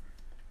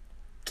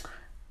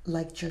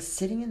just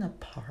sitting on a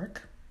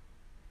park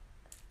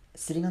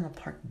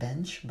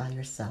bench by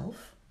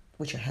yourself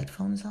with your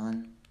headphones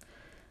on,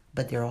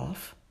 but they're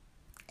off,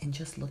 and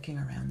just looking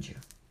around you.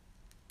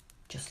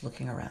 Just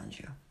looking around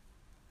you.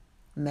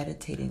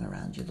 Meditating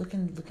around you,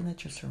 looking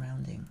at your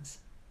surroundings,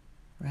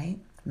 right?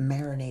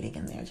 Marinating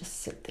in there.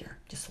 Just sit there.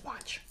 Just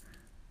watch.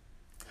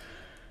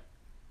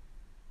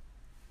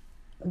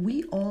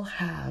 We all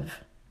have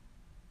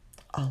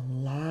a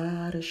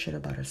lot of shit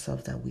about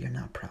ourselves that we are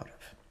not proud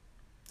of.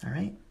 All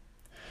right?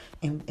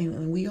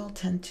 And we all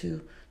tend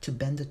to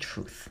bend the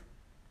truth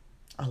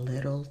a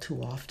little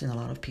too often. A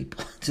lot of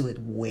people do it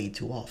way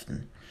too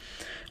often.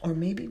 Or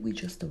maybe we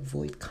just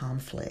avoid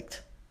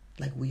conflict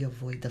like we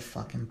avoid the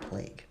fucking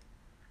plague.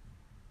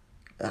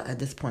 At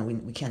this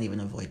point, we can't even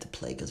avoid the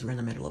plague because we're in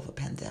the middle of a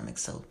pandemic.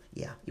 So,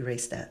 yeah,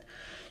 erase that.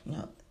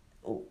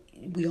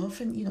 We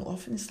often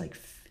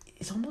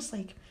it's almost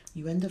like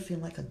you end up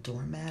feeling like a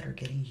doormat or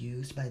getting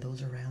used by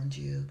those around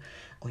you,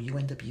 or you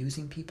end up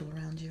using people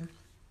around you.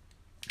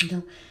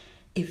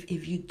 If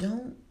we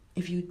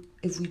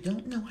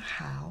don't know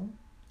how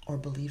or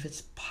believe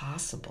it's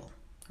possible,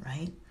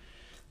 right,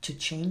 to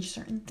change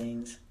certain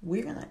things,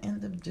 we're going to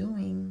end up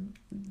doing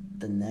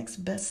the next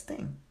best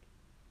thing,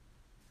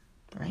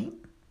 right?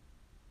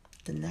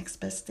 The next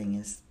best thing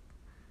is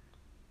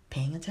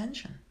paying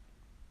attention.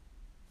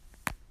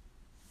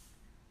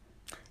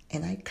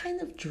 And I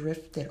kind of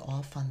drifted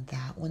off on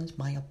that one.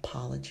 My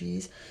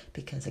apologies,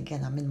 because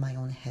again, I'm in my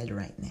own head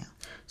right now.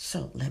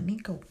 So let me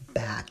go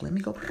back. Let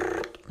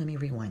me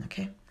rewind,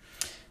 okay?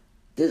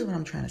 This is what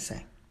I'm trying to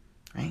say,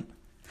 right?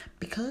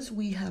 Because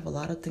we have a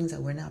lot of things that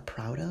we're not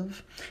proud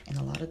of, and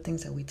a lot of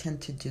things that we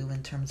tend to do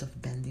in terms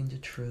of bending the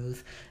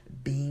truth,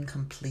 being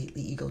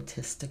completely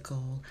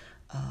egotistical,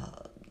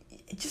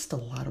 just a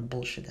lot of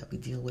bullshit that we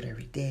deal with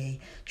every day,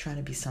 trying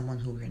to be someone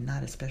who we're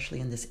not, especially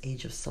in this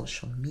age of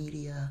social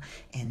media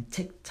and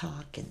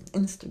TikTok and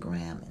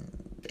Instagram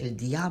and el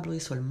diablo y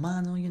su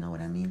hermano, you know what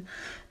I mean?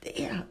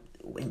 Yeah,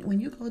 when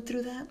you go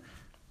through that,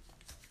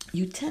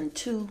 you tend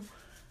to,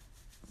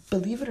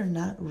 believe it or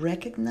not,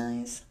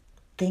 recognize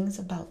things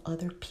about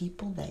other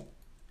people that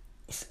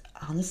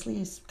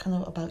honestly is kind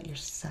of about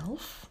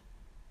yourself.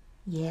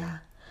 Yeah.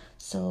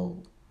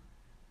 So,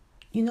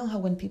 you know how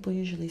when people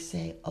usually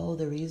say, oh,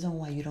 the reason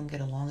why you don't get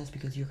along is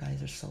because you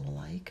guys are so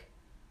alike?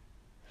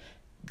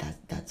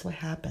 That's what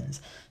happens.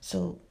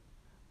 So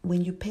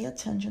when you pay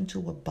attention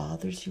to what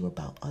bothers you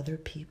about other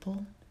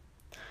people,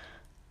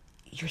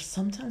 you're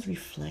sometimes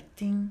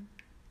reflecting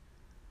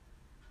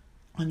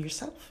on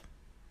yourself.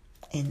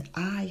 And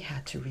I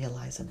had to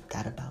realize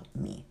that about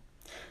me.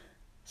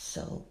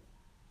 So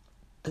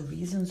the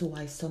reasons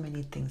why so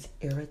many things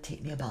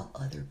irritate me about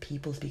other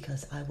people is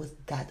because I was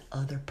that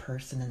other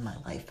person in my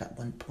life at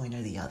one point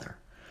or the other.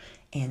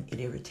 And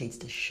it irritates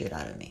the shit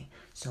out of me.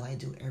 So I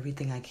do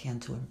everything I can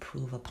to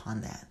improve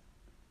upon that.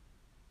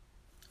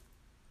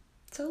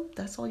 So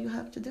that's all you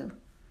have to do.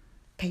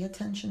 Pay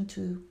attention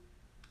to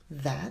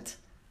that,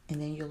 and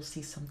then you'll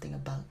see something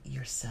about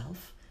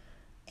yourself.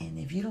 And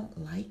if you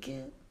don't like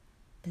it,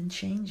 then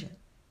change it.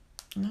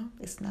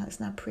 It's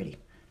not pretty.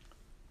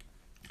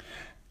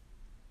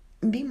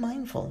 Be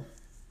mindful.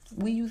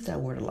 We use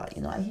that word a lot.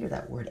 I hear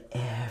that word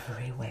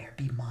everywhere.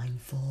 Be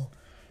mindful.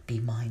 Be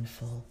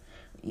mindful.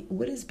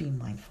 What is being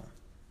mindful?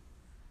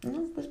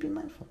 What's being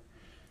mindful?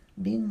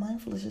 Being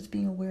mindful is just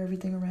being aware of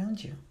everything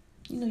around you.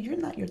 You're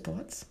not your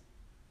thoughts.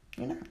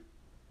 You're not.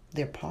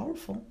 They're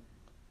powerful,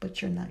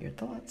 but you're not your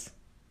thoughts.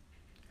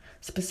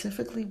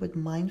 Specifically with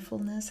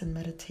mindfulness and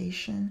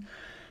meditation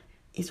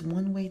is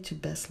one way to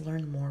best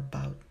learn more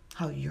about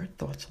how your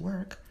thoughts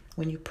work.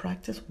 When you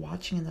practice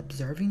watching and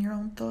observing your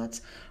own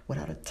thoughts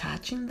without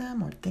attaching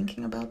them or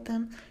thinking about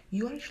them,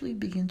 you actually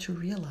begin to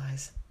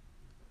realize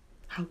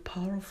how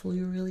powerful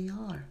you really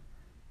are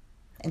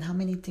and how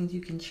many things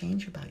you can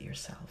change about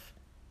yourself.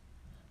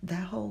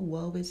 That whole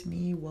woe is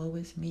me,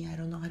 I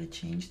don't know how to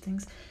change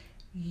things.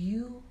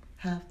 You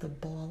have the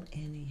ball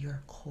in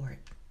your court.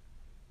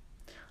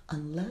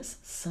 Unless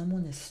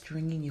someone is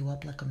stringing you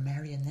up like a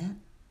marionette,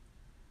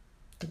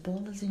 the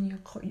ball is in your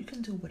court. You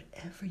can do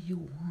whatever you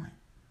want.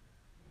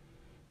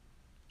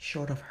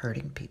 short of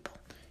hurting people.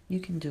 You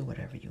can do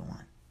whatever you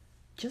want.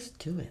 Just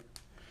do it.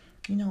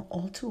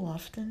 All too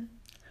often,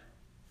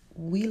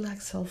 we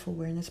lack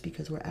self-awareness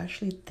because we're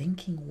actually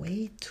thinking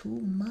way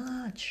too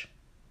much.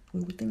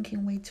 We were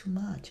thinking way too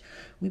much.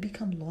 We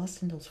become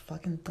lost in those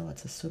fucking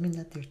thoughts, assuming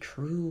that they're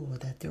true or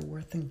that they're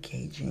worth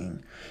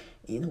engaging.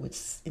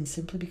 It's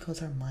simply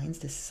because our minds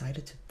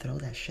decided to throw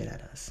that shit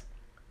at us.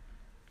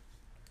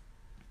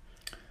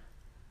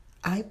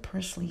 I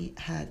personally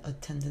had a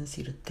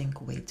tendency to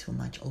think way too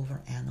much,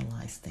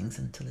 overanalyze things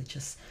until it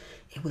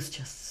was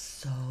just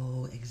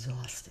so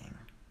exhausting.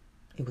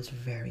 It was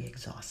very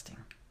exhausting.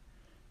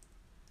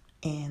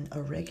 And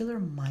a regular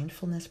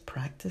mindfulness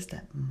practice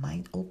that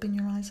might open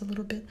your eyes a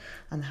little bit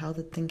on how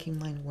the thinking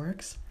mind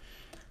works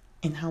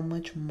and how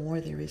much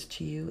more there is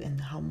to you and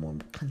how more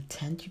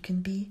content you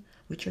can be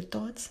with your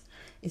thoughts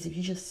is if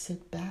you just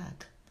sit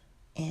back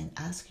and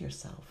ask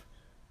yourself,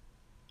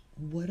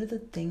 what are the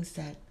things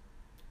that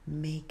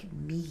make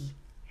me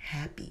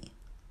happy?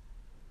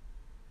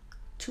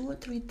 2 or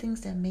 3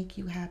 things that make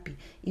you happy.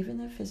 Even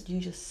if it's you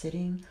just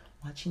sitting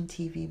watching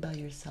TV by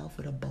yourself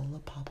with a bowl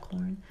of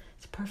popcorn,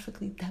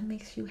 that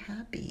makes you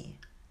happy.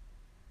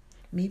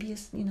 Maybe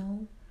it's,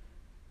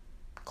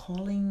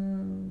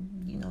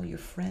 calling, your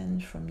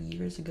friend from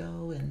years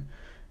ago and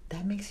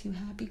that makes you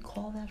happy.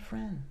 Call that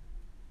friend.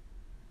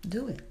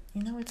 Do it.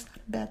 It's not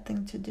a bad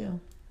thing to do.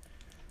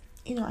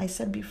 I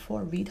said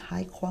before, read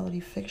high quality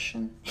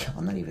fiction.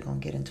 I'm not even going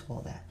to get into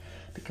all that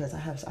because I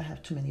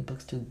have too many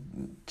books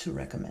to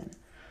recommend.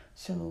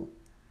 So,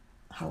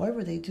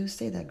 however, they do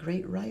say that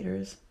great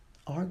writers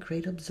are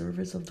great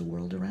observers of the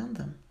world around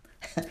them.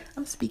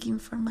 I'm speaking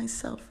for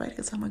myself, right?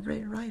 Because I'm a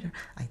great writer.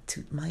 I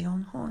toot my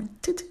own horn.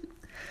 Toot, toot.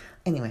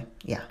 Anyway,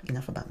 yeah,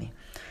 enough about me.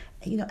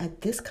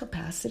 At this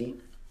capacity,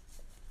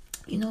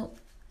 it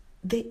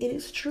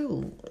is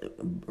true.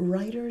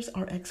 Writers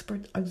are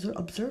expert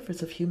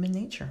observers of human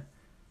nature.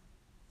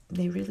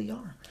 They really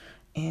are.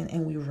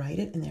 And we write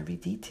it in every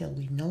detail.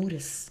 We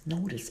notice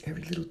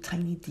every little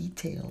tiny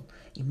detail,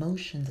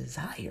 emotion,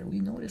 desire. We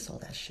notice all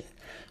that shit.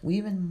 We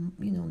even,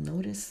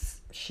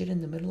 notice shit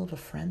in the middle of a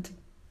frantic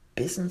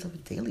business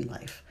of daily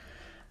life.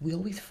 We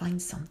always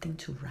find something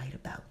to write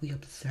about. We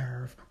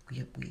observe,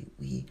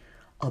 we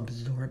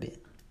absorb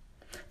it.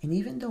 And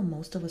even though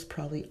most of us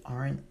probably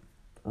aren't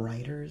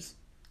writers,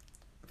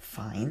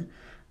 fine.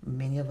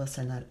 Many of us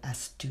are not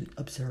astute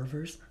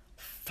observers,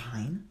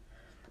 fine.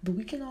 But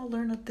we can all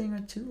learn a thing or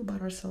two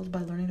about ourselves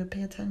by learning to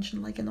pay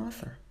attention like an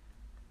author.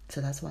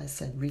 So that's why I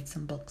said read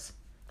some books.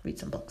 Read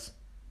some books.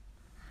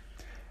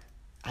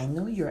 I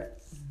know you're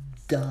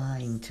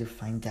dying to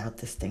find out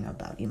this thing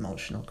about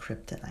emotional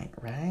kryptonite,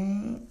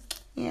 right?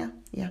 Yeah,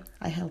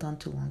 I held on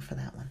too long for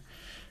that one.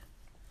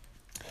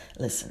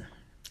 Listen,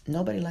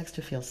 nobody likes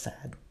to feel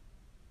sad,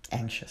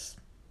 anxious.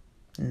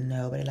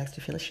 Nobody likes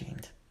to feel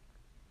ashamed.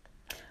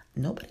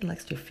 Nobody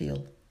likes to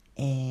feel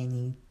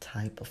any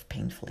type of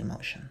painful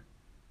emotion.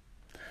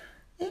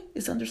 Yeah,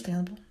 it's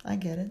understandable. I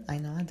get it. I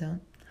know I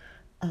don't.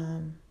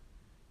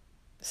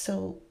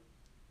 So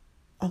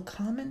a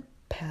common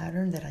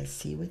pattern that I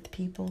see with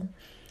people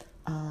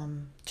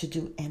to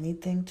do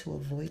anything to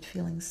avoid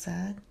feeling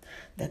sad,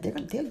 that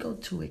they'll go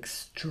to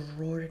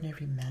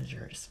extraordinary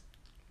measures,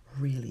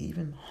 really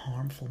even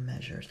harmful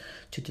measures,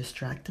 to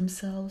distract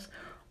themselves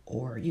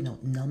or,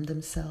 numb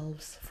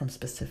themselves from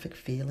specific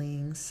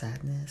feelings,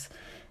 sadness.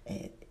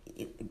 Hey,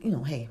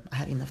 I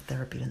had enough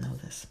therapy to know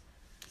this.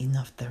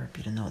 Enough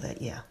therapy to know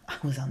that, yeah, I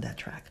was on that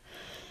track.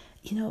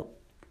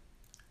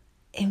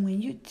 And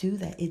when you do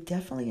that, it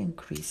definitely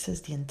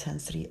increases the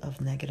intensity of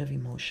negative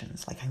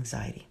emotions like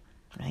anxiety,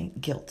 right?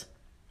 Guilt.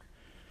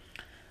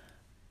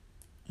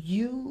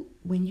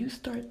 When you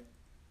start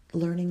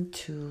learning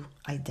to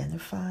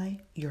identify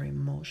your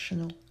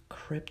emotional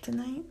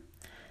kryptonite,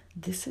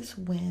 this is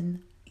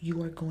when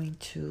you are going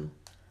to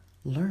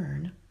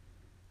learn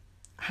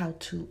how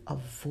to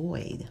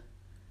avoid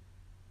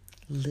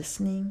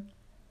listening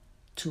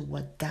to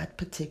what that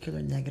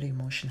particular negative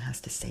emotion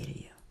has to say to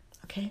you,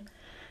 okay?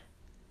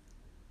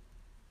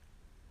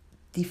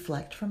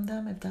 Deflect from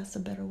them, if that's a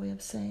better way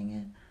of saying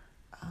it.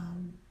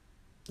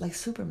 Like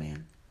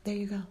Superman, there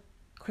you go.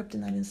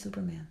 Kryptonite in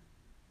Superman.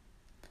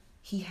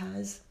 He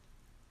has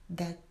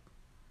that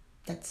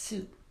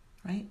suit,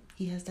 right?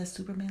 He has that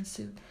Superman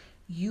suit.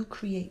 You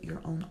create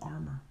your own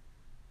armor.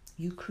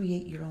 You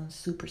create your own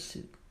super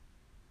suit.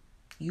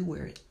 You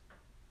wear it.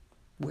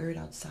 Wear it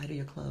outside of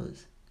your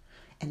clothes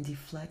and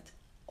deflect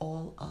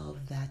all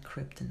of that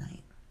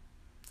kryptonite.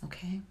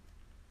 Okay?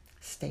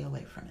 Stay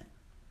away from it.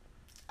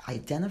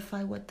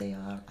 Identify what they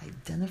are,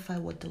 identify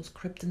what those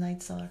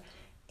kryptonites are,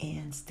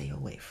 and stay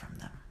away from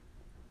them.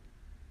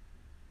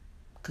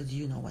 Because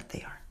you know what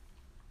they are.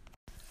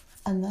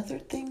 Another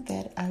thing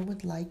that I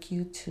would like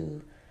you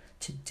to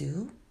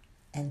do,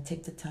 and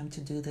take the time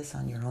to do this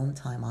on your own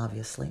time,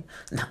 obviously,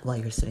 not while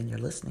you're sitting there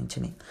listening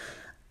to me.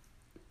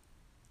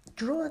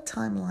 Draw a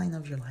timeline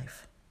of your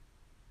life.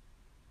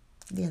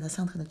 Yeah, that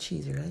sounds kind of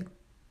cheesy, right?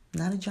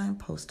 Not a giant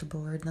poster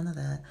board, none of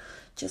that.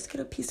 Just get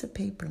a piece of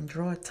paper and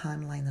draw a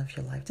timeline of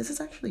your life. This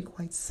is actually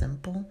quite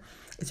simple.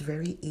 It's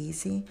very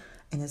easy,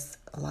 and it's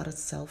a lot of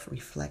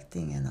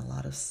self-reflecting and a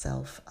lot of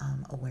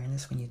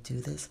self-awareness when you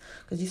do this,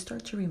 because you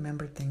start to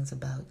remember things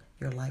about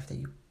your life that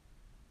you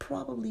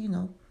probably,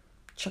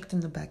 chucked in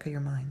the back of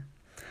your mind.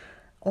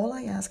 All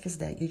I ask is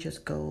that you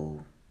just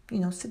go,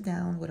 sit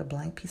down with a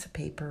blank piece of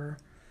paper.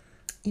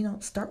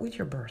 Start with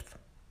your birth.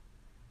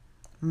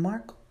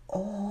 Mark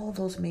all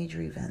those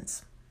major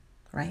events,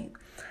 right?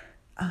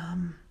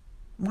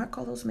 Mark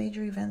all those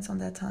major events on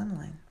that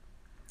timeline.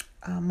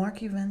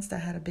 Mark events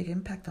that had a big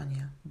impact on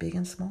you, big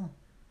and small.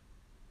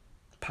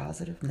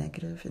 Positive,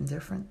 negative,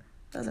 indifferent,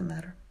 doesn't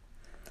matter.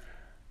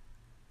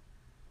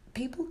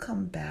 People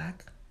come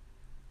back,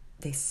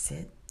 they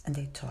sit and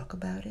they talk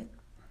about it,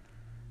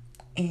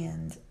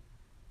 and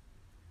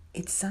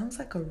it sounds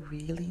like a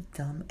really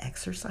dumb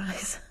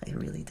exercise. It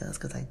really does,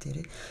 because I did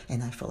it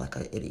and I felt like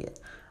an idiot.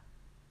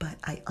 But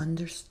I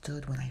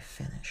understood when I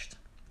finished.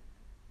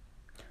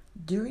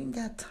 During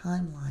that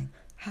timeline,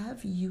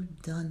 have you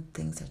done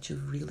things that you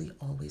really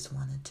always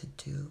wanted to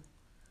do?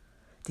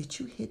 Did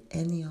you hit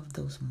any of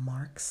those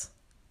marks?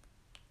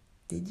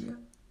 Did you?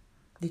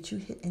 Did you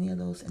hit any of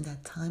those in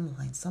that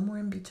timeline, somewhere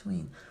in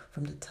between,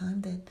 from the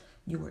time that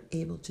you were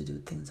able to do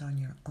things on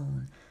your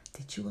own?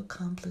 Did you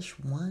accomplish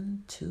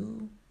 1,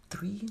 2,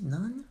 3,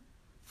 none?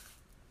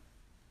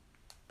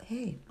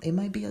 Hey, it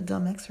might be a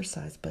dumb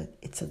exercise, but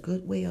it's a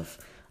good way of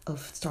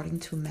starting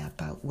to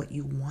map out what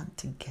you want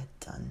to get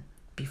done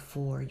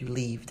before you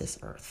leave this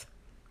earth.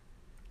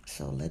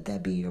 So let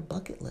that be your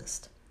bucket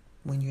list.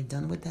 When you're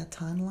done with that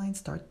timeline,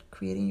 start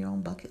creating your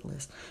own bucket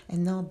list.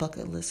 And no,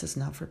 bucket list is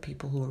not for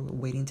people who are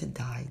waiting to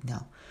die,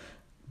 no.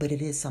 But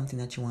it is something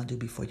that you want to do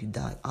before you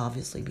die,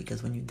 obviously,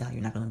 because when you die,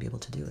 you're not going to be able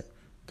to do it.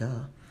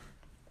 Duh.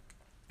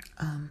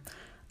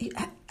 You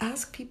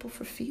ask people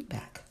for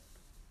feedback.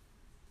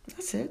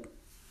 That's it.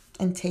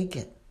 And take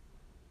it.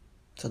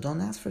 So don't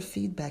ask for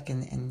feedback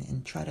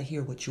and try to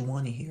hear what you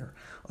want to hear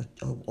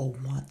or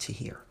want to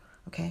hear,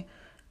 okay?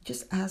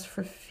 Just ask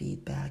for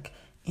feedback.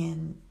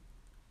 And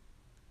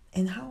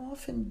how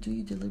often do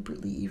you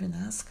deliberately even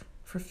ask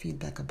for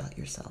feedback about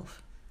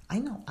yourself? I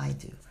know I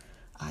do.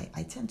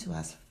 I tend to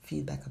ask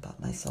feedback about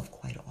myself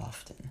quite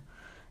often.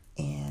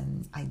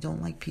 And I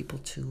don't like people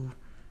to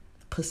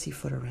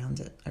pussyfoot around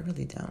it. I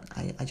really don't.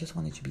 I just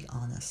want you to be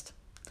honest.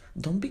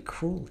 Don't be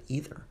cruel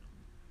either.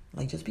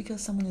 Like, just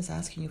because someone is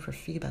asking you for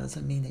feedback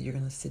doesn't mean that you're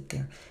going to sit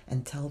there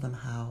and tell them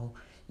how,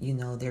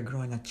 they're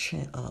growing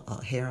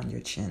a hair on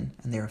their chin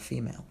and they're a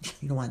female.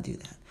 You don't want to do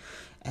that.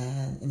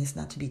 And it's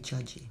not to be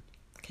judgy.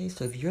 Okay,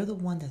 so if you're the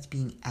one that's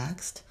being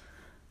asked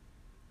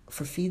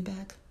for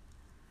feedback,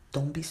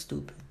 don't be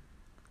stupid.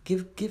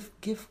 Give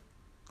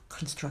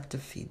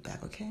constructive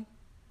feedback, okay?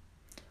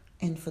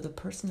 And for the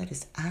person that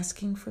is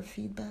asking for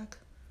feedback,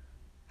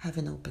 have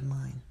an open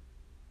mind.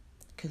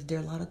 Because there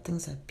are a lot of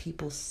things that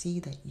people see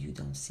that you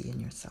don't see in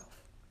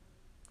yourself.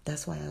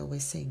 That's why I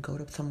always say go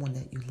to someone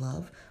that you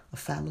love, a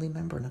family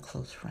member and a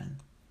close friend.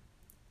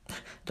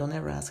 Don't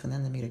ever ask an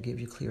enemy to give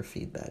you clear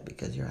feedback,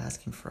 because you're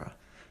asking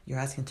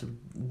to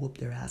whoop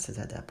their asses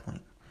at that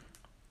point.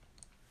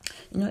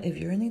 If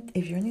you're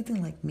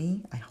anything like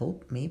me, I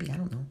hope, maybe, I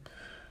don't know.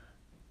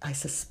 I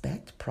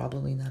suspect,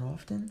 probably not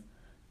often,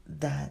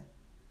 that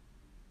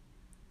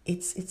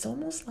it's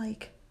almost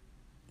like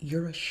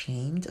you're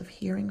ashamed of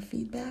hearing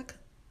feedback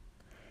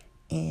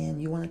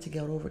and you wanted to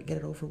get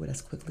it over with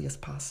as quickly as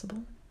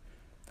possible.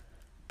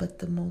 But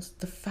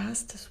the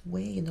fastest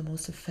way and the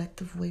most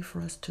effective way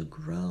for us to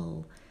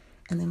grow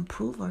and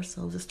improve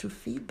ourselves is through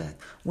feedback.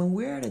 When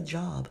we're at a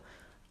job,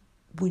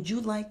 would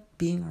you like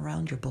being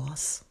around your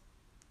boss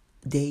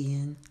day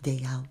in,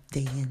 day out,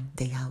 day in,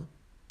 day out?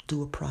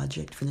 Do a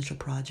project, finish a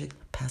project,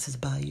 passes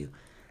by you,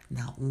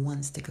 not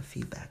one stick of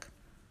feedback.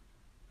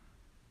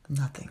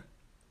 Nothing.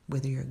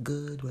 Whether you're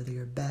good, whether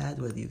you're bad,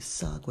 whether you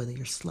suck, whether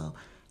you're slow,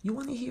 you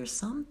want to hear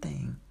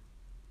something,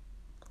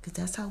 because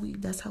that's how we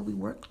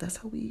work. That's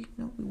how we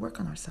work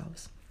on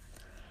ourselves.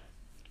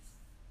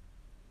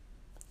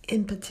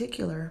 In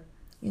particular,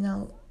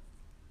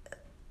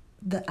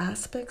 the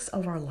aspects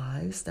of our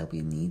lives that we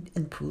need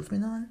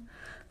improvement on,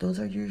 those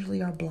are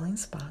usually our blind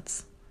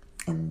spots,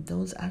 and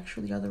those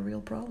actually are the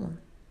real problem.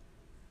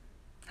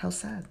 How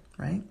sad,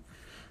 right?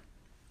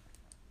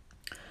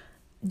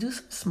 Do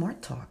some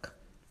smart talk.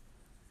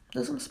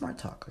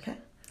 Okay?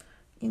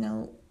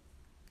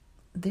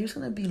 There's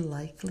going to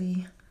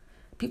be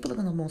people are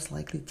going to most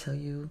likely tell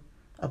you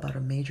about a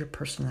major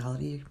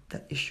personality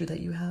issue that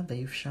you have, that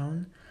you've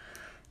shown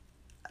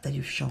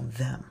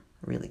them,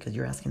 really, because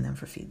you're asking them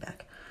for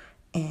feedback.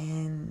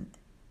 And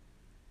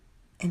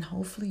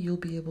hopefully you'll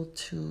be able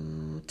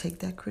to take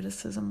that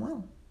criticism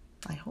well,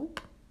 I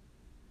hope.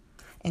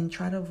 And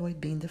try to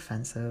avoid being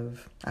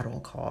defensive at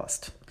all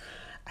cost.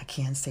 I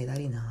can't say that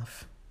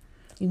enough.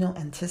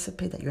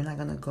 Anticipate that you're not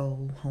going to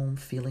go home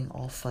feeling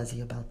all fuzzy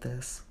about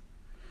this,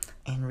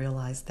 and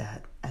realize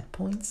that at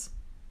points,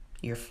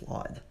 you're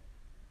flawed.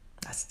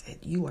 That's it.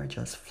 You are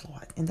just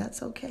flawed. And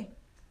that's okay.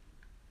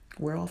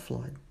 We're all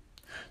flawed.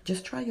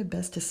 Just try your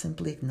best to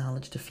simply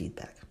acknowledge the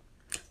feedback.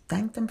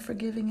 Thank them for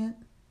giving it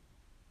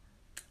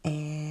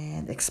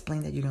and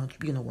explain that you're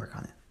gonna work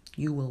on it.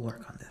 You will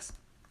work on this.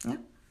 Yeah,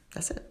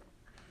 that's it.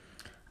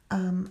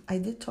 I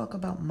did talk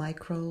about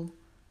micro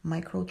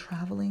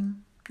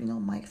traveling.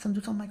 Some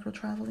do some micro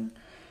traveling.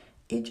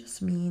 It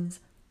just means,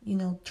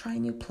 try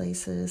new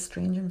places,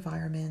 strange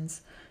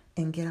environments,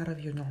 and get out of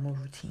your normal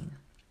routine.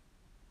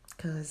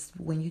 Because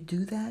when you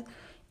do that,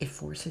 it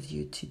forces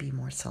you to be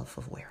more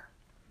self-aware.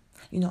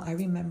 I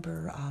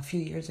remember a few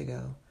years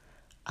ago,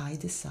 I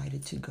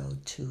decided to go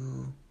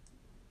to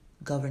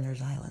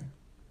Governor's Island.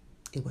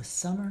 It was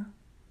summer.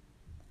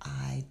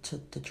 I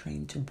took the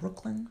train to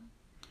Brooklyn,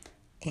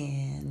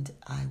 and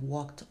I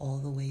walked all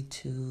the way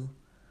to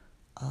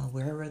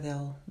wherever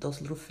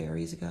those little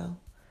ferries go.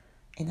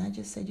 And I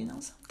just said,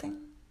 something?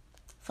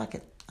 Fuck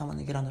it. I want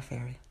to get on the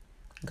ferry.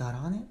 Got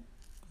on it.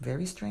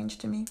 Very strange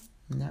to me.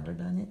 Never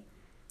done it.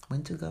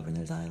 Went to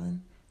Governor's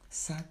Island.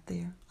 Sat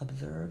there.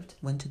 Observed.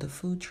 Went to the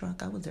food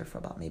truck. I was there for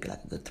about maybe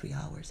like a good 3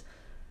 hours.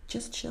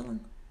 Just chilling.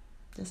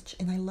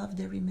 And I loved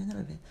every minute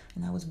of it.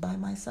 And I was by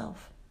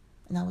myself.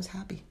 And I was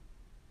happy.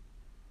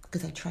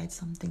 Because I tried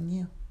something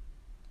new.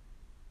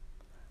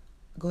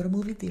 Go to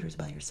movie theaters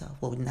by yourself.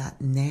 Well,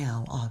 not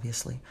now,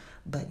 obviously.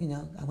 But,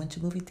 I went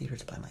to movie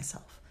theaters by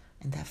myself.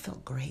 And that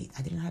felt great.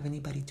 I didn't have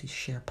anybody to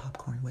share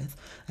popcorn with.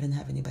 I didn't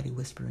have anybody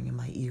whispering in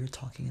my ear,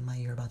 talking in my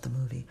ear about the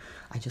movie.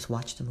 I just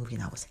watched the movie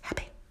and I was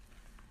happy.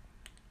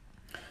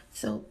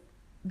 So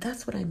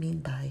that's what I mean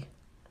by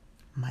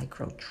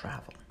micro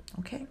travel,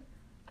 okay?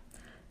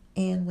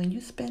 And when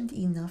you spend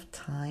enough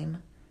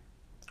time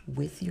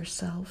with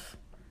yourself,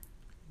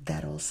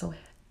 that also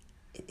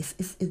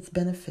it's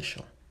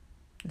beneficial.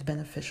 It's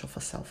beneficial for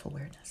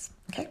self-awareness,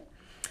 okay?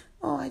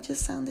 Oh, I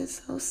just sounded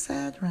so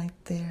sad right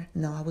there.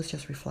 No, I was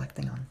just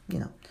reflecting on,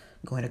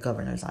 going to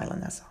Governor's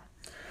Island, that's all.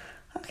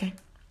 Okay.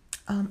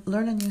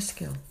 Learn a new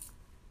skill.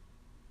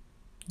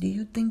 Do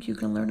you think you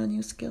can learn a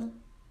new skill?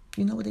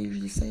 You know what they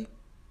usually say?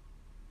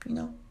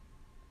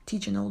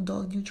 Teach an old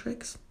dog new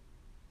tricks.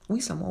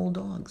 We some old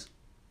dogs,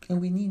 and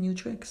we need new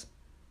tricks.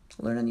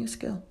 Learn a new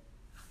skill.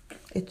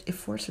 It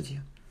forces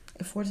you.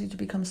 It forces you to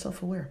become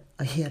self-aware,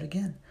 yet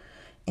again.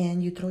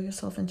 And you throw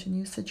yourself into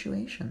new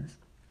situations.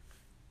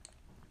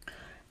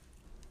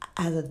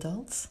 As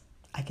adults,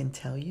 I can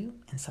tell you,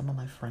 and some of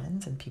my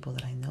friends and people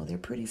that I know, they're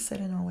pretty set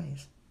in our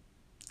ways.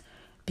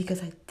 Because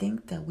I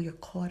think that we are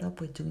caught up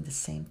with doing the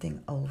same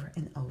thing over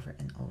and over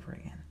and over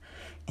again.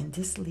 And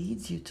this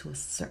leads you to a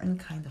certain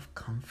kind of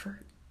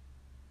comfort.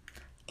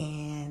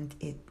 And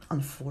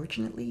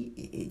unfortunately,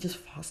 it just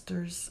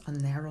fosters a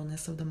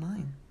narrowness of the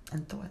mind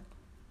and thought.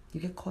 You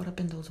get caught up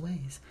in those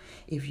ways.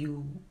 If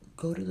you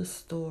go to the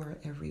store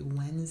every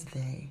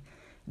Wednesday,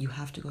 you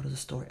have to go to the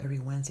store every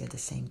Wednesday at the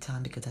same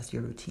time because that's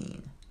your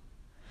routine.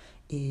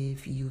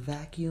 If you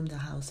vacuum the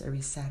house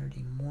every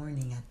Saturday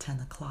morning at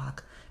 10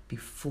 o'clock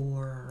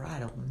before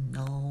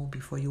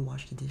you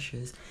wash the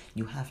dishes,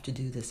 you have to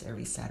do this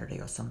every Saturday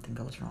or something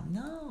goes wrong.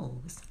 No,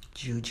 it's not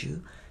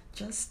juju.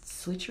 Just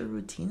switch your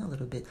routine a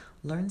little bit.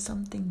 Learn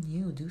something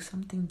new. Do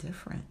something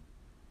different.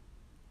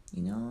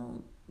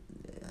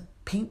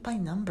 Paint by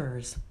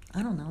numbers.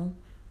 I don't know.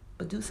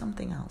 But do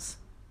something else.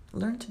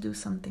 Learn to do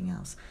something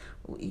else.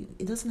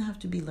 It doesn't have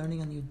to be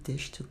learning a new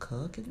dish to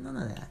cook. None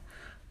of that.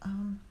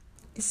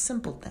 It's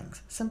simple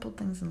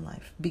things in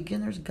life.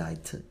 Beginner's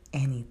guide to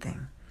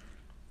anything.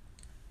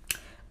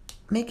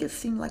 Make it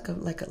seem like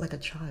a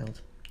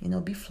child.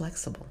 Be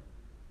flexible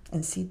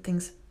and see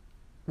things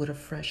with a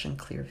fresh and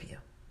clear view.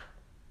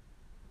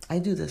 I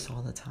do this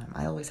all the time.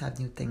 I always have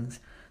new things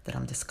that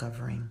I'm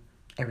discovering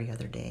every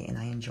other day, and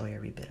I enjoy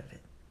every bit of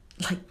it.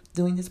 Like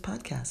doing this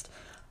podcast.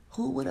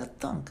 Who would have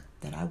thunk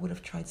that I would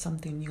have tried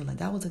something new? Like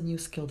that was a new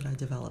skill that I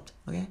developed,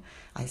 okay?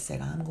 I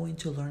said, I'm going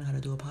to learn how to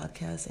do a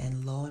podcast,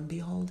 and lo and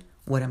behold,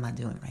 what am I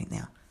doing right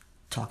now?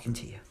 Talking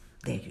to you.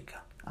 There you go.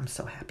 I'm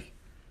so happy.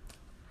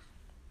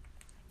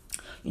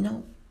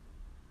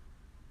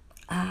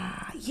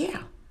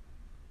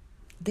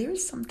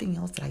 There's something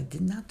else that I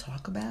did not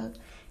talk about.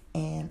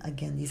 And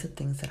again, these are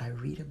things that I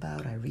read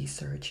about, I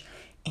research,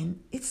 and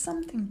it's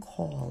something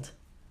called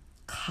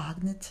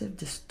cognitive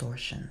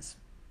distortions.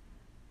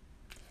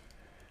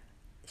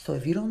 So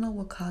if you don't know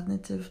what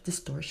cognitive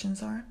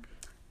distortions are,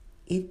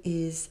 it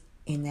is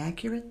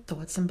inaccurate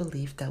thoughts and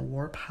beliefs that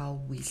warp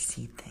how we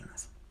see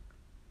things.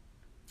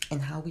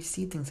 And how we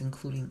see things,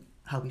 including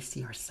how we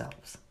see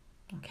ourselves.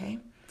 Okay?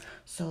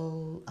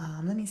 So,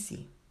 let me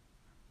see.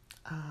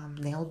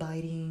 Nail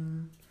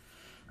biting,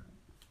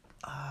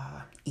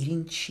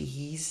 eating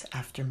cheese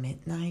after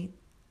midnight.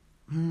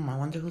 I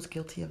wonder who's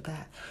guilty of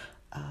that.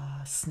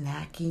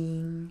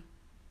 Snacking.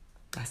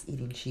 That's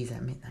eating cheese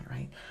at midnight,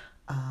 right?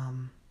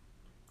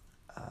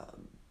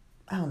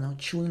 I don't know,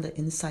 chewing the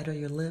inside of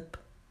your lip.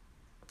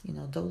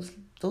 Those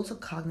are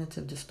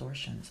cognitive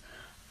distortions.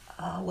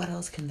 What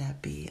else can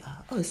that be?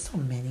 There's so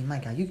many. My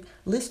God, you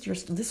list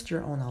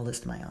your own. I'll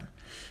list my own.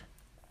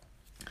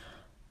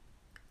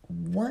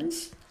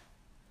 Once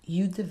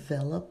you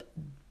develop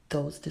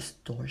those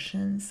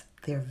distortions,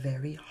 they're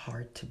very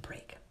hard to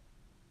break.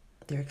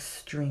 They're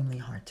extremely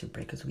hard to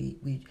break because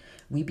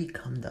we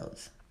become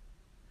those.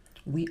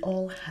 We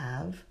all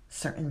have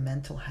certain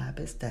mental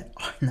habits that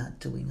are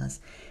not doing us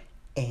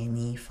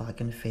any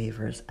fucking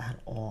favors at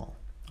all.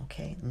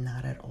 Okay?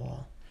 Not at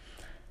all.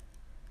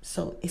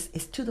 So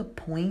it's to the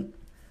point.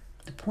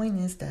 The point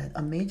is that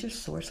a major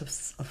source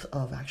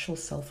of actual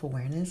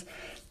self-awareness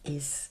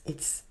is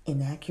it's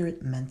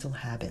inaccurate mental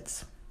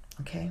habits.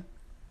 Okay?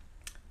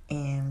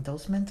 And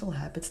those mental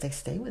habits, they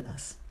stay with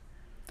us.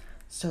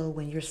 So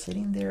when you're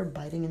sitting there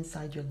biting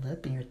inside your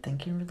lip and you're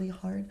thinking really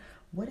hard,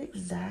 what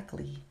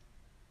exactly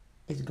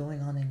is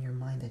going on in your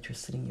mind that you're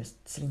sitting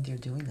there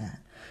doing that?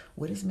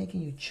 What is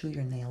making you chew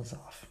your nails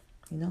off?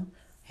 You know?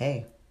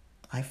 Hey,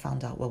 I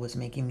found out what was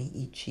making me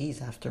eat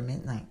cheese after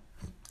midnight.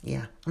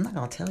 Yeah, I'm not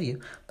going to tell you,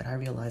 but I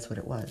realized what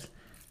it was.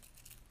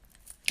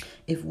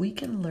 If we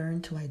can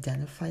learn to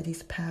identify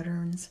these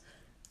patterns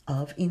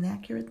of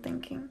inaccurate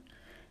thinking,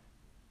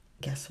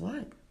 guess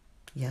what?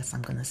 Yes,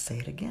 I'm going to say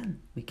it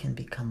again. We can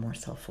become more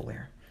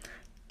self-aware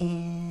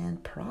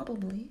and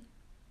probably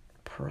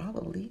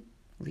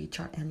reach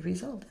our end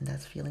result, and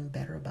that's feeling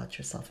better about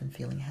yourself and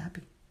feeling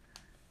happy.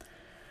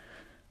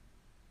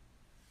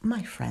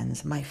 My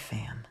friends, my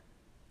fam,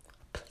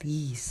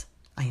 please,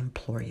 I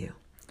implore you,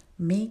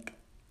 make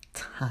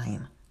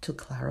time to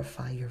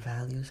clarify your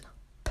values,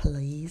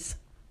 please.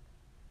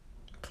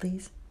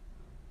 Please.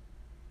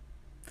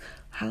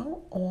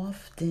 How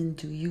often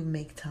do you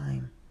make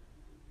time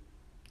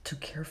to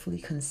carefully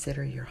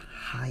consider your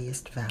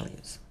highest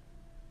values?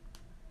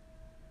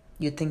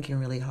 You're thinking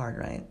really hard,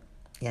 right?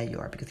 Yeah, you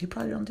are, because you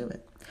probably don't do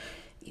it.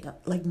 You know,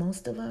 like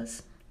most of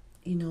us,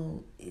 you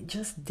know,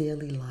 just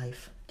daily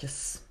life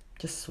just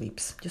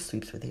sweeps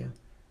with you.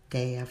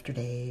 Day after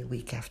day,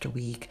 week after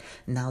week.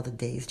 Now the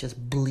days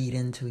just bleed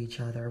into each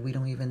other. We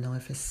don't even know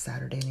if it's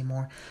Saturday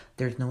anymore.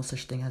 There's no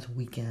such thing as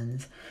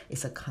weekends.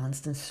 It's a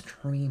constant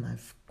stream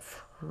of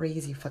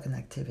crazy fucking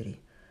activity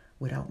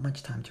without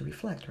much time to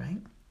reflect,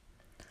 right?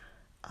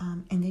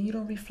 And then you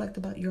don't reflect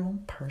about your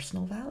own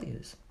personal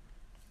values.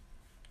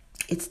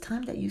 It's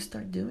time that you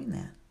start doing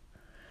that.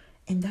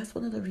 And that's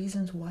one of the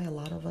reasons why a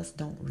lot of us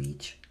don't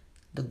reach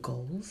the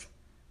goals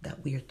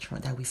that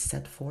we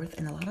set forth.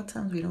 And a lot of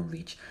times we don't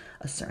reach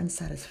a certain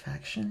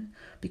satisfaction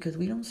because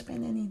we don't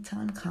spend any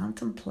time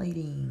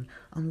contemplating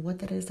on what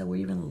that is that we're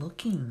even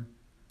looking.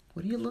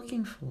 What are you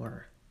looking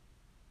for?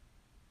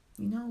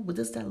 You know, what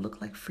does that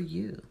look like for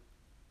you?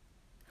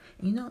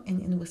 You know,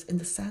 and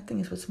the sad thing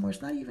is what's more,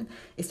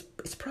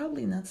 it's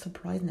probably not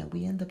surprising that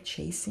we end up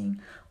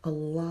chasing a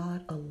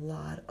lot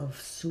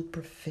of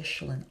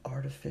superficial and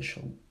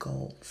artificial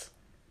goals.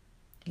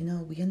 You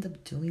know, we end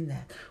up doing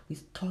that. We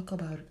talk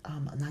about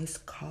a nice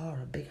car,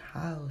 a big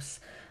house,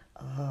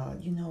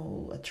 you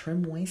know, a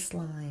trim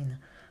waistline,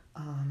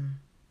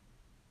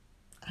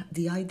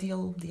 the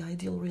ideal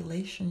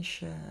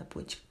relationship,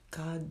 which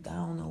God, I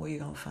don't know where you're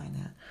gonna find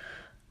that.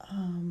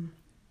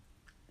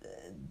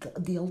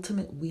 The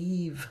ultimate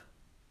weave.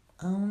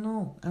 I don't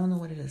know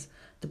what it is.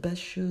 The best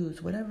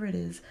shoes, whatever it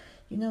is,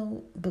 you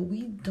know. But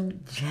we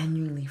don't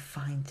genuinely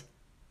find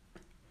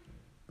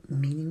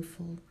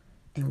meaningful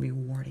and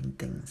rewarding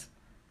things.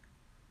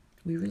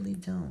 We really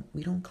don't.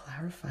 We don't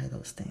clarify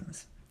those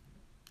things.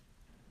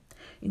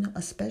 You know,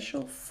 a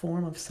special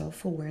form of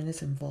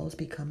self-awareness involves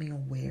becoming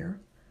aware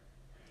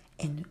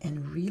and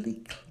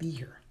really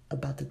clear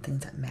about the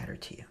things that matter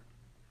to you.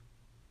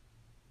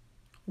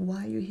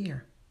 Why are you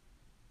here?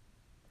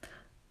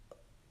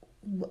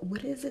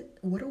 What is it?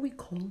 What are we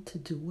called to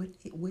do?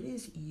 What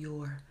is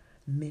your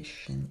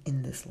mission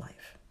in this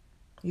life?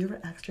 You ever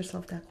asked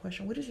yourself that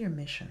question? What is your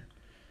mission?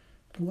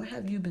 What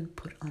have you been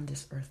put on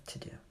this earth to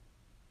do?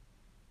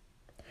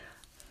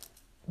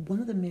 One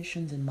of the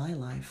missions in my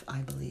life,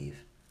 I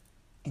believe,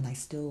 and I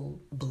still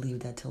believe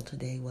that till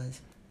today,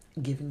 was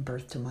giving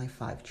birth to my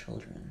 5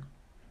 children.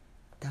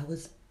 That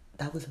was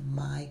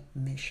my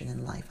mission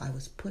in life. I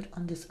was put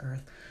on this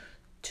earth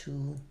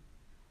to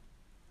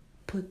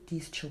put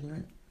these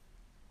children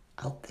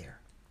out there,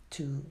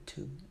 to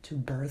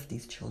birth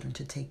these children,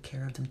 to take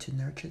care of them, to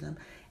nurture them,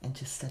 and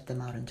to set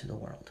them out into the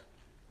world,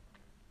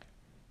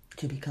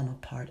 to become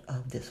a part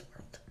of this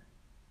world.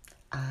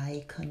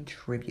 I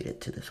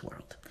contributed to this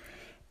world,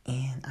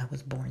 and I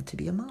was born to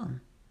be a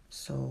mom.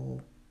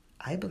 So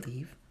I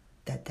believe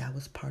that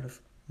was part of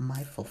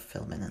my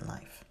fulfillment in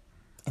life,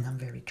 and I'm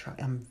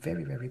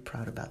very, very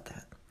proud about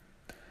that.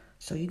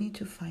 So you need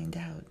to find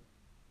out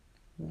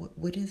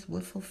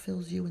what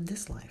fulfills you in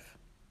this life.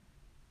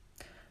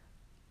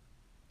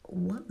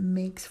 What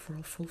makes for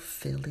a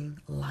fulfilling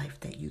life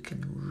that you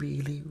can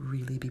really,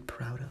 really be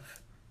proud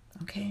of,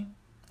 okay?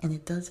 And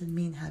it doesn't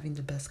mean having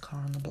the best car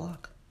on the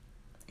block.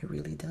 It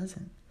really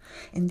doesn't.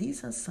 And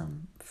these are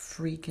some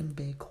freaking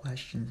big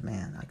questions,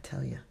 man, I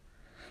tell you.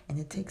 And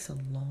it takes a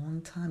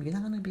long time. You're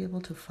not going to be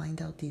able to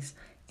find out these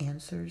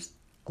answers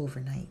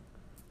overnight.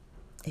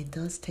 It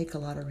does take a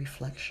lot of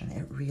reflection.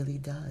 It really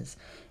does.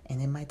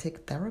 And it might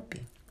take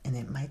therapy. And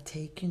it might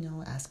take,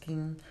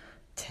 asking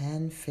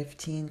 10,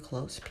 15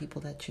 close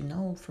people that you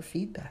know for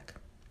feedback.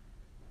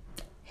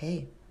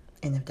 Hey,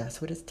 and if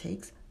that's what it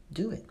takes,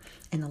 Do it.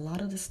 And a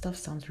lot of this stuff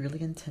sounds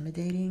really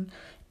intimidating.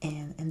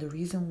 And the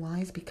reason why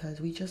is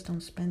because we just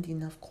don't spend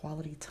enough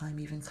quality time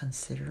even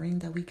considering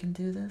that we can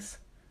do this.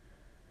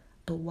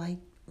 But why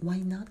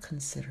not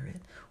consider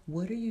it?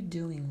 What are you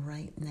doing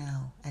right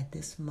now at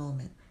this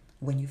moment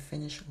when you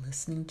finish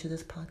listening to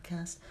this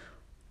podcast?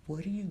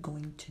 What are you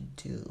going to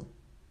do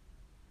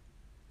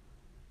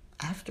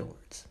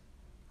afterwards,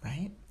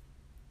 right?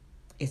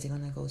 Is it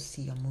going to go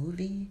see a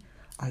movie?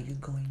 Are you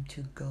going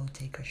to go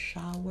take a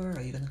shower?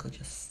 Are you going to go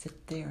just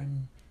sit there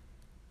and,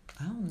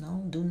 I don't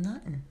know, do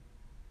nothing?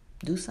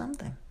 Do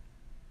something.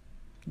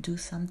 Do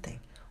something.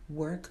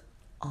 Work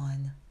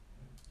on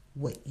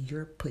what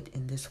you're put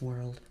in this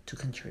world to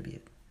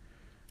contribute.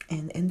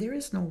 And there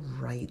is no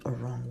right or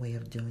wrong way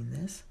of doing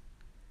this.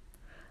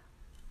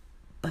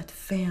 But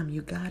fam,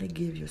 you got to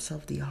give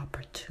yourself the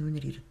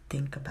opportunity to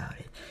think about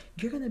it.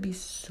 You're going to be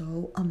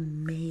so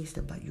amazed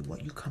about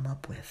what you come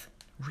up with.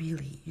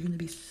 Really, you're going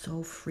to be so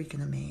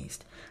freaking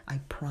amazed. I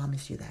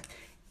promise you that.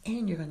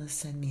 And you're going to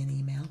send me an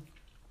email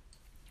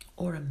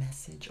or a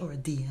message or a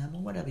DM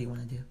or whatever you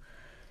want to do.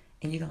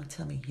 And you're going to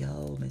tell me,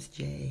 yo, Miss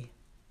J,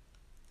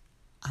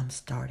 I'm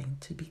starting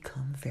to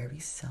become very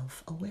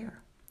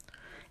self-aware.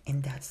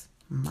 And that's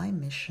my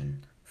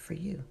mission for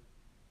you.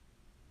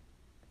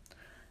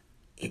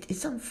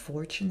 It's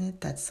unfortunate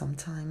that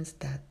sometimes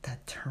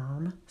that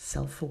term,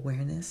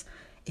 self-awareness,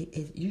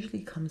 it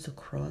usually comes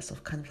across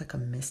of kind of like a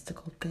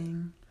mystical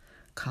thing,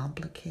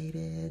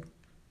 complicated,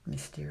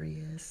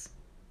 mysterious.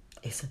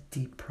 It's a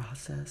deep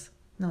process.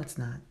 No, it's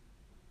not.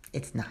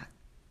 It's not.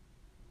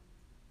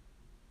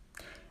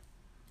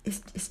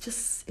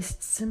 It's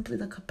simply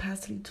the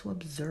capacity to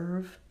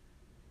observe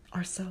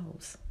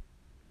ourselves.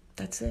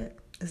 That's it.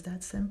 It's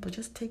that simple.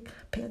 Just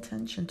pay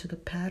attention to the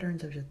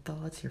patterns of your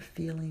thoughts, your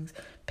feelings.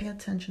 Pay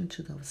attention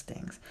to those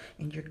things.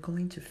 And you're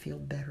going to feel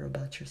better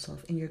about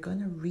yourself. And you're going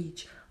to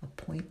reach a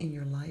point in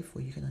your life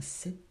where you're going to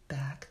sit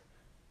back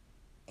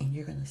and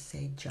you're going to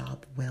say,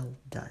 job well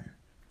done.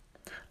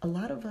 A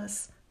lot of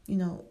us,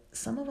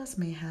 some of us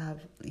may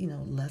have,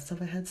 less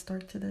of a head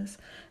start to this.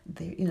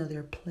 There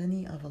are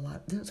plenty of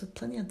there's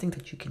plenty of things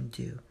that you can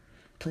do.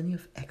 Plenty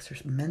of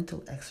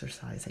mental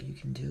exercise that you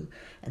can do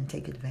and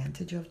take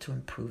advantage of to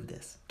improve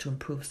this, to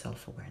improve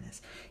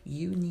self-awareness.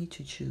 You need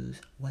to choose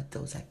what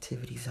those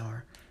activities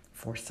are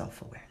for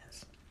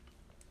self-awareness.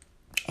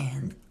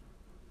 And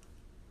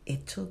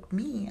it took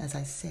me, as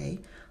I say,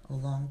 a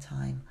long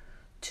time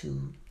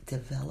to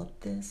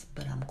develop this,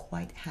 but I'm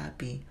quite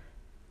happy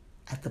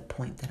at the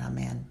point that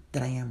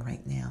I am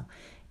right now.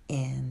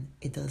 And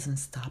it doesn't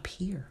stop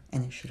here,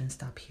 and it shouldn't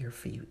stop here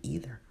for you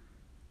either.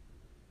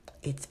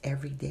 It's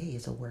every day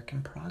is a work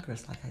in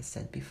progress, like I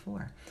said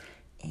before.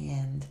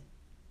 And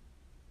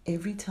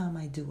every time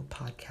I do a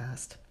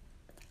podcast,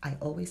 I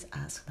always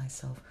ask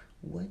myself,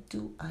 what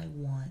do I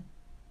want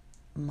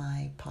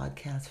my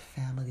podcast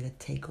family to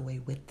take away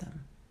with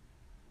them?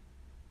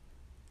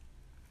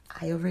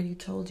 I already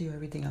told you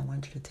everything I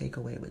want you to take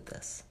away with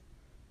this.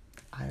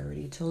 I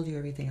already told you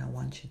everything I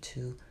want you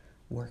to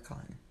work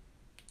on,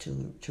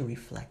 to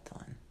reflect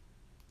on,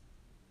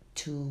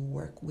 to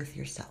work with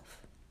yourself.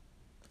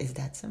 It's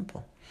that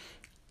simple.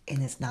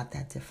 And it's not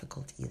that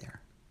difficult either.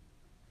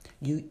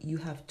 You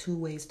have two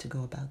ways to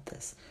go about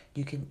this.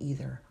 You can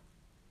either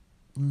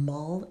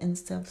mull in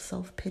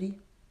self-pity,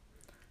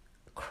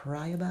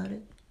 cry about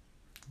it,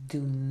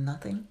 do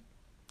nothing.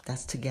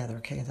 That's together,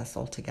 okay? That's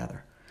all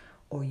together.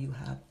 Or you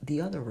have the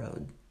other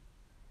road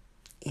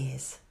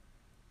is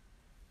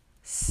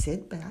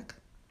sit back,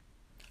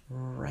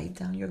 write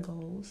down your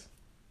goals,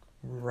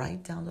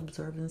 write down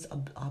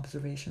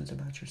observations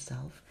about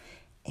yourself,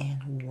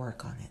 and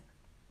work on it.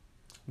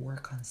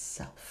 Work on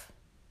self.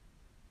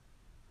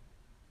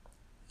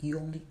 You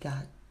only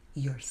got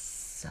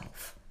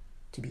yourself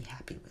to be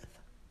happy with.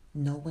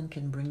 No one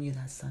can bring you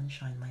that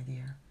sunshine, my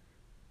dear.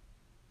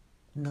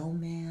 No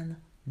man,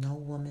 no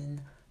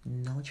woman,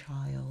 no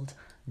child,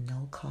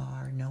 no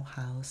car, no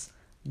house,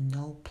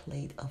 no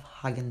plate of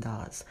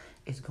Haagen-Dazs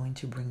is going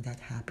to bring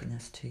that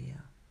happiness to you.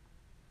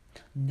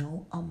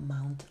 No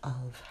amount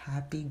of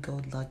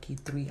happy-go-lucky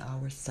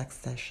 3-hour sex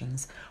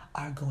sessions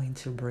are going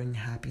to bring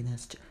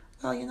happiness to,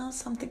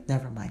 something,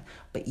 never mind.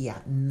 But yeah,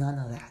 none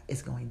of that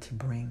is going to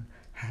bring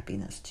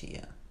happiness to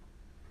you.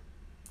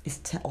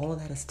 All of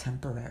that is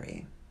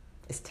temporary.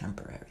 It's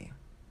temporary.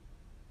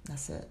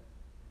 That's it.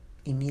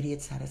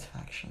 Immediate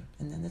satisfaction.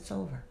 And then it's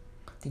over.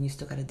 Then you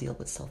still got to deal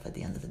with self at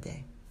the end of the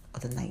day, or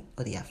the night,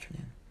 or the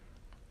afternoon.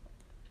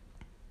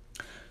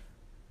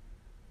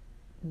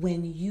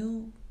 When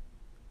you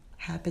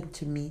happen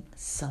to meet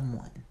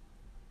someone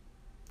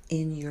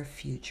in your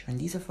future, and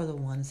these are for the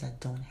ones that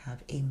don't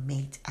have a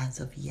mate as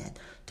of yet,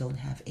 don't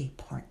have a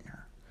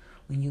partner.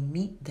 When you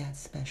meet that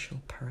special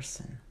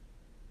person,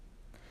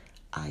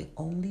 I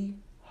only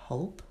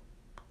hope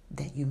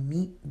that you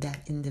meet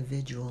that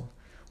individual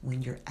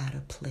when you're at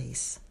a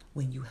place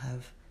when you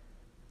have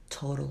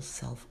total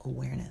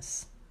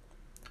self-awareness,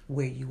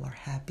 where you are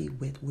happy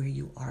with where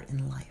you are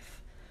in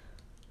life.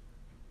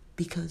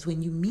 Because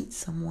when you meet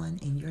someone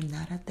and you're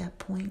not at that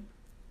point,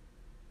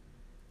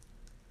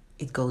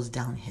 it goes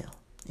downhill.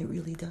 It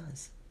really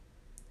does.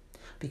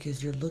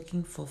 Because you're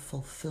looking for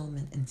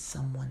fulfillment in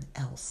someone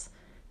else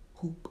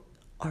who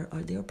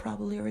they're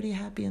probably already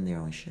happy in their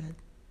own shit.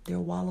 They're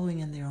wallowing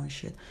in their own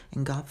shit.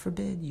 And God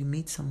forbid you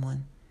meet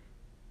someone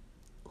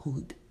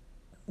who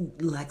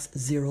lacks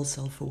zero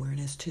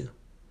self-awareness too.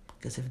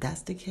 Because if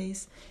that's the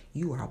case,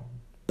 you are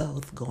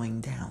both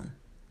going down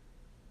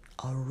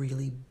a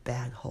really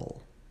bad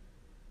hole.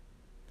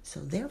 So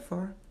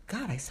therefore,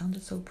 God, I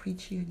sounded so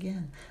preachy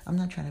again. I'm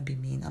not trying to be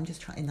mean. I'm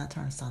just not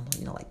trying to sound,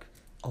 like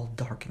all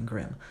dark and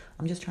grim.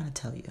 I'm just trying to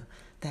tell you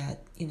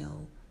that,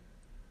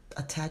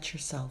 attach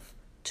yourself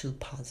to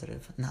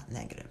positive, not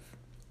negative.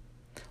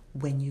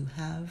 When you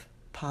have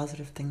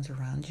positive things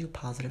around you,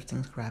 positive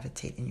things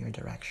gravitate in your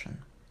direction.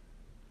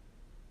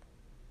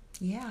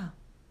 Yeah.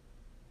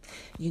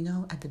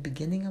 At the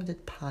beginning of the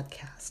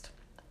podcast,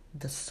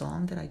 the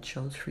song that I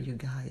chose for you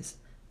guys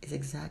is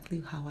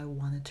exactly how I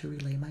wanted to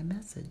relay my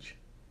message.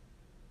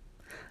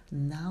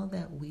 Now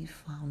that we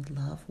found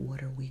love,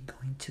 what are we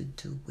going to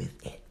do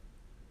with it?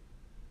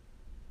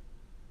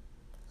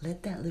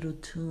 Let that little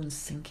tune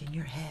sink in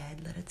your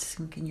head. Let it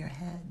sink in your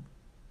head.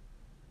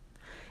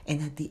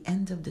 And at the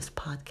end of this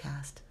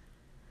podcast,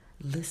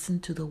 listen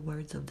to the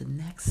words of the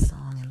next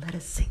song and let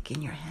it sink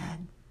in your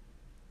head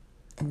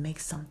and make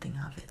something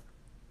of it.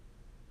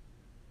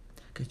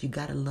 Because you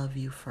got to love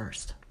you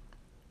first.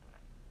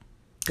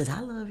 Because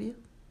I love you.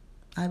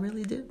 I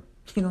really do.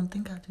 You don't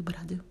think I do, but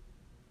I do.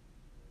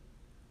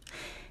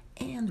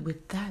 And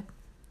with that,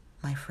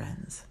 my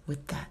friends,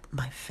 with that,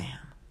 my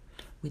fam,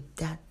 with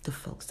that, the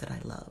folks that I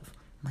love,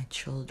 my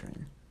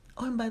children.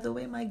 Oh, and by the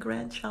way, my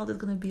grandchild is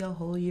going to be a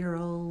whole year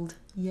old.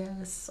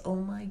 Yes. Oh,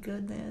 my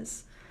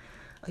goodness.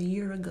 A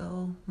year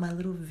ago, my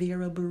little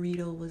Vera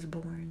Burrito was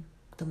born.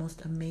 The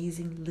most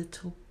amazing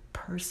little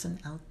person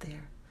out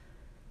there.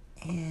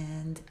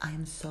 And I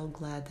am so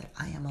glad that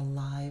I am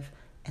alive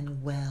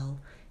and well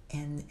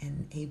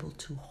and able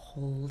to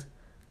hold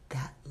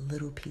that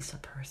little piece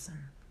of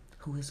person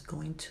who is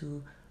going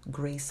to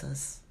grace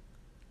us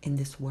in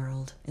this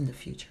world in the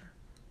future.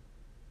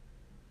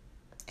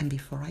 And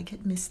before I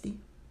get misty,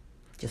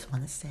 just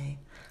want to say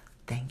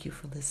thank you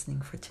for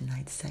listening for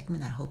tonight's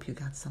segment. I hope you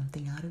got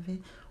something out of it.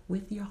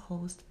 With your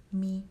host,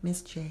 me,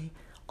 Miss J.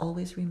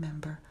 Always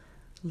remember,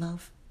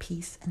 love,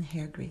 peace, and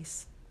hair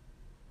grease.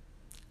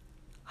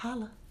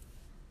 Holla.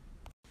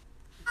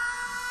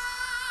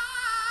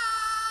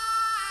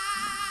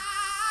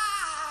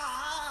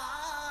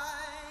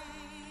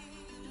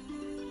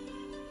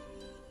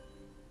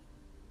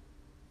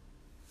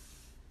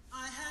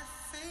 I have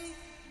faith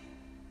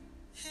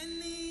in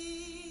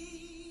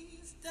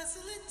these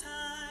desolate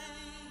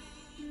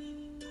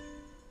times.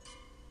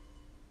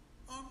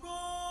 A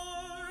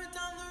roar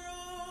down the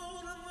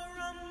road of a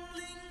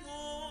rumbling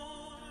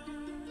war.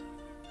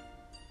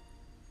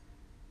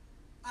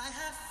 I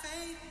have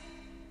faith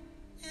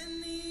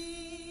in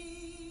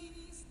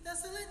these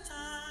desolate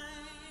times.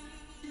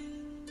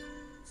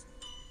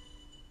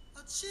 A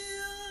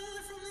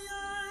chill from the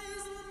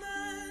eyes of a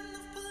man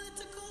of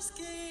political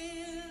skill.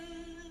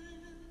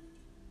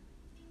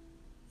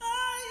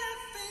 I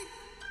have faith,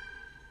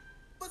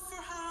 but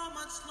for how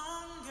much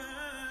longer?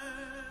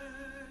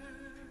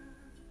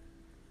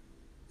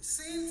 It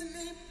seems to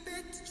me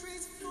big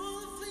trees full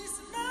of fleece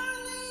and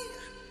barley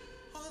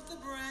hold the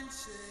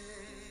branches.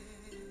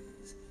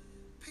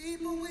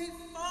 People weep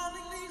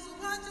falling leaves,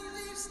 watching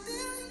leaves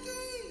stealing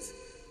keys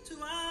to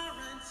our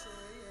ranches.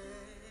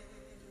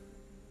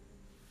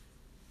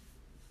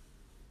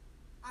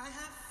 I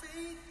have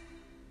faith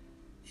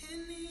in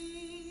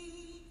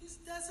these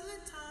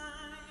desolate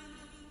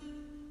times.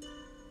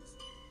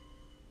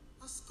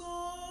 A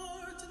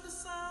score to the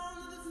sound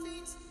of the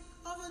feet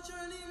of a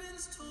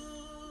journeyman's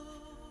tour.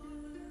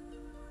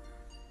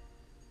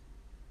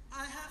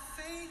 I have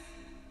faith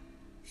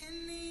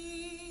in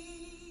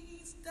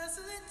these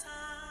desolate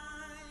times.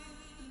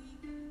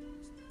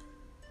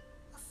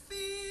 A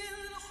fear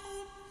and a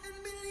hope and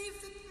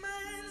belief that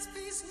man's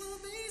peace will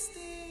be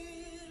still.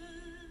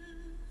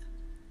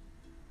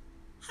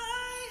 I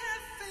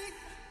have faith,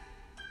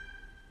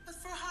 but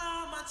for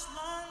how much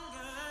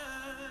longer?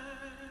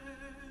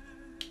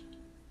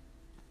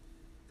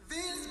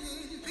 This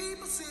means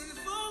people sing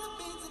full of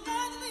beats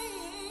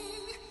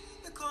imagining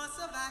the course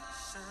of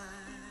action.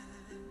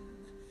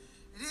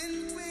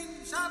 In between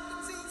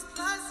shopping scenes,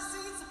 plastic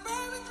scenes,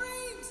 suburban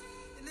dreams,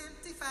 and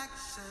empty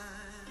faction.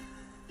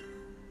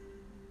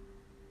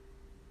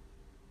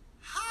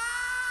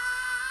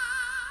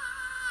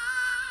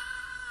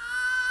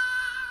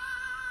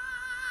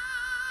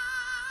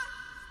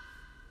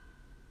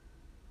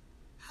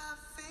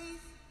 Have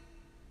faith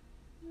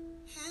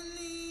in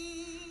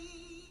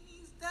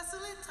these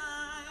desolate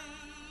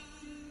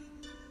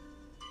times.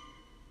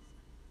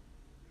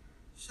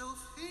 Show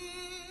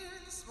fear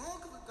in the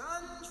smoke of a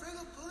gun,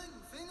 trigger pulling,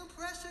 finger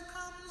pressure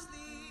comes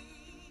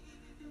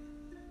near.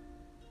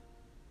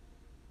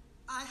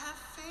 I have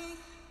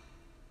faith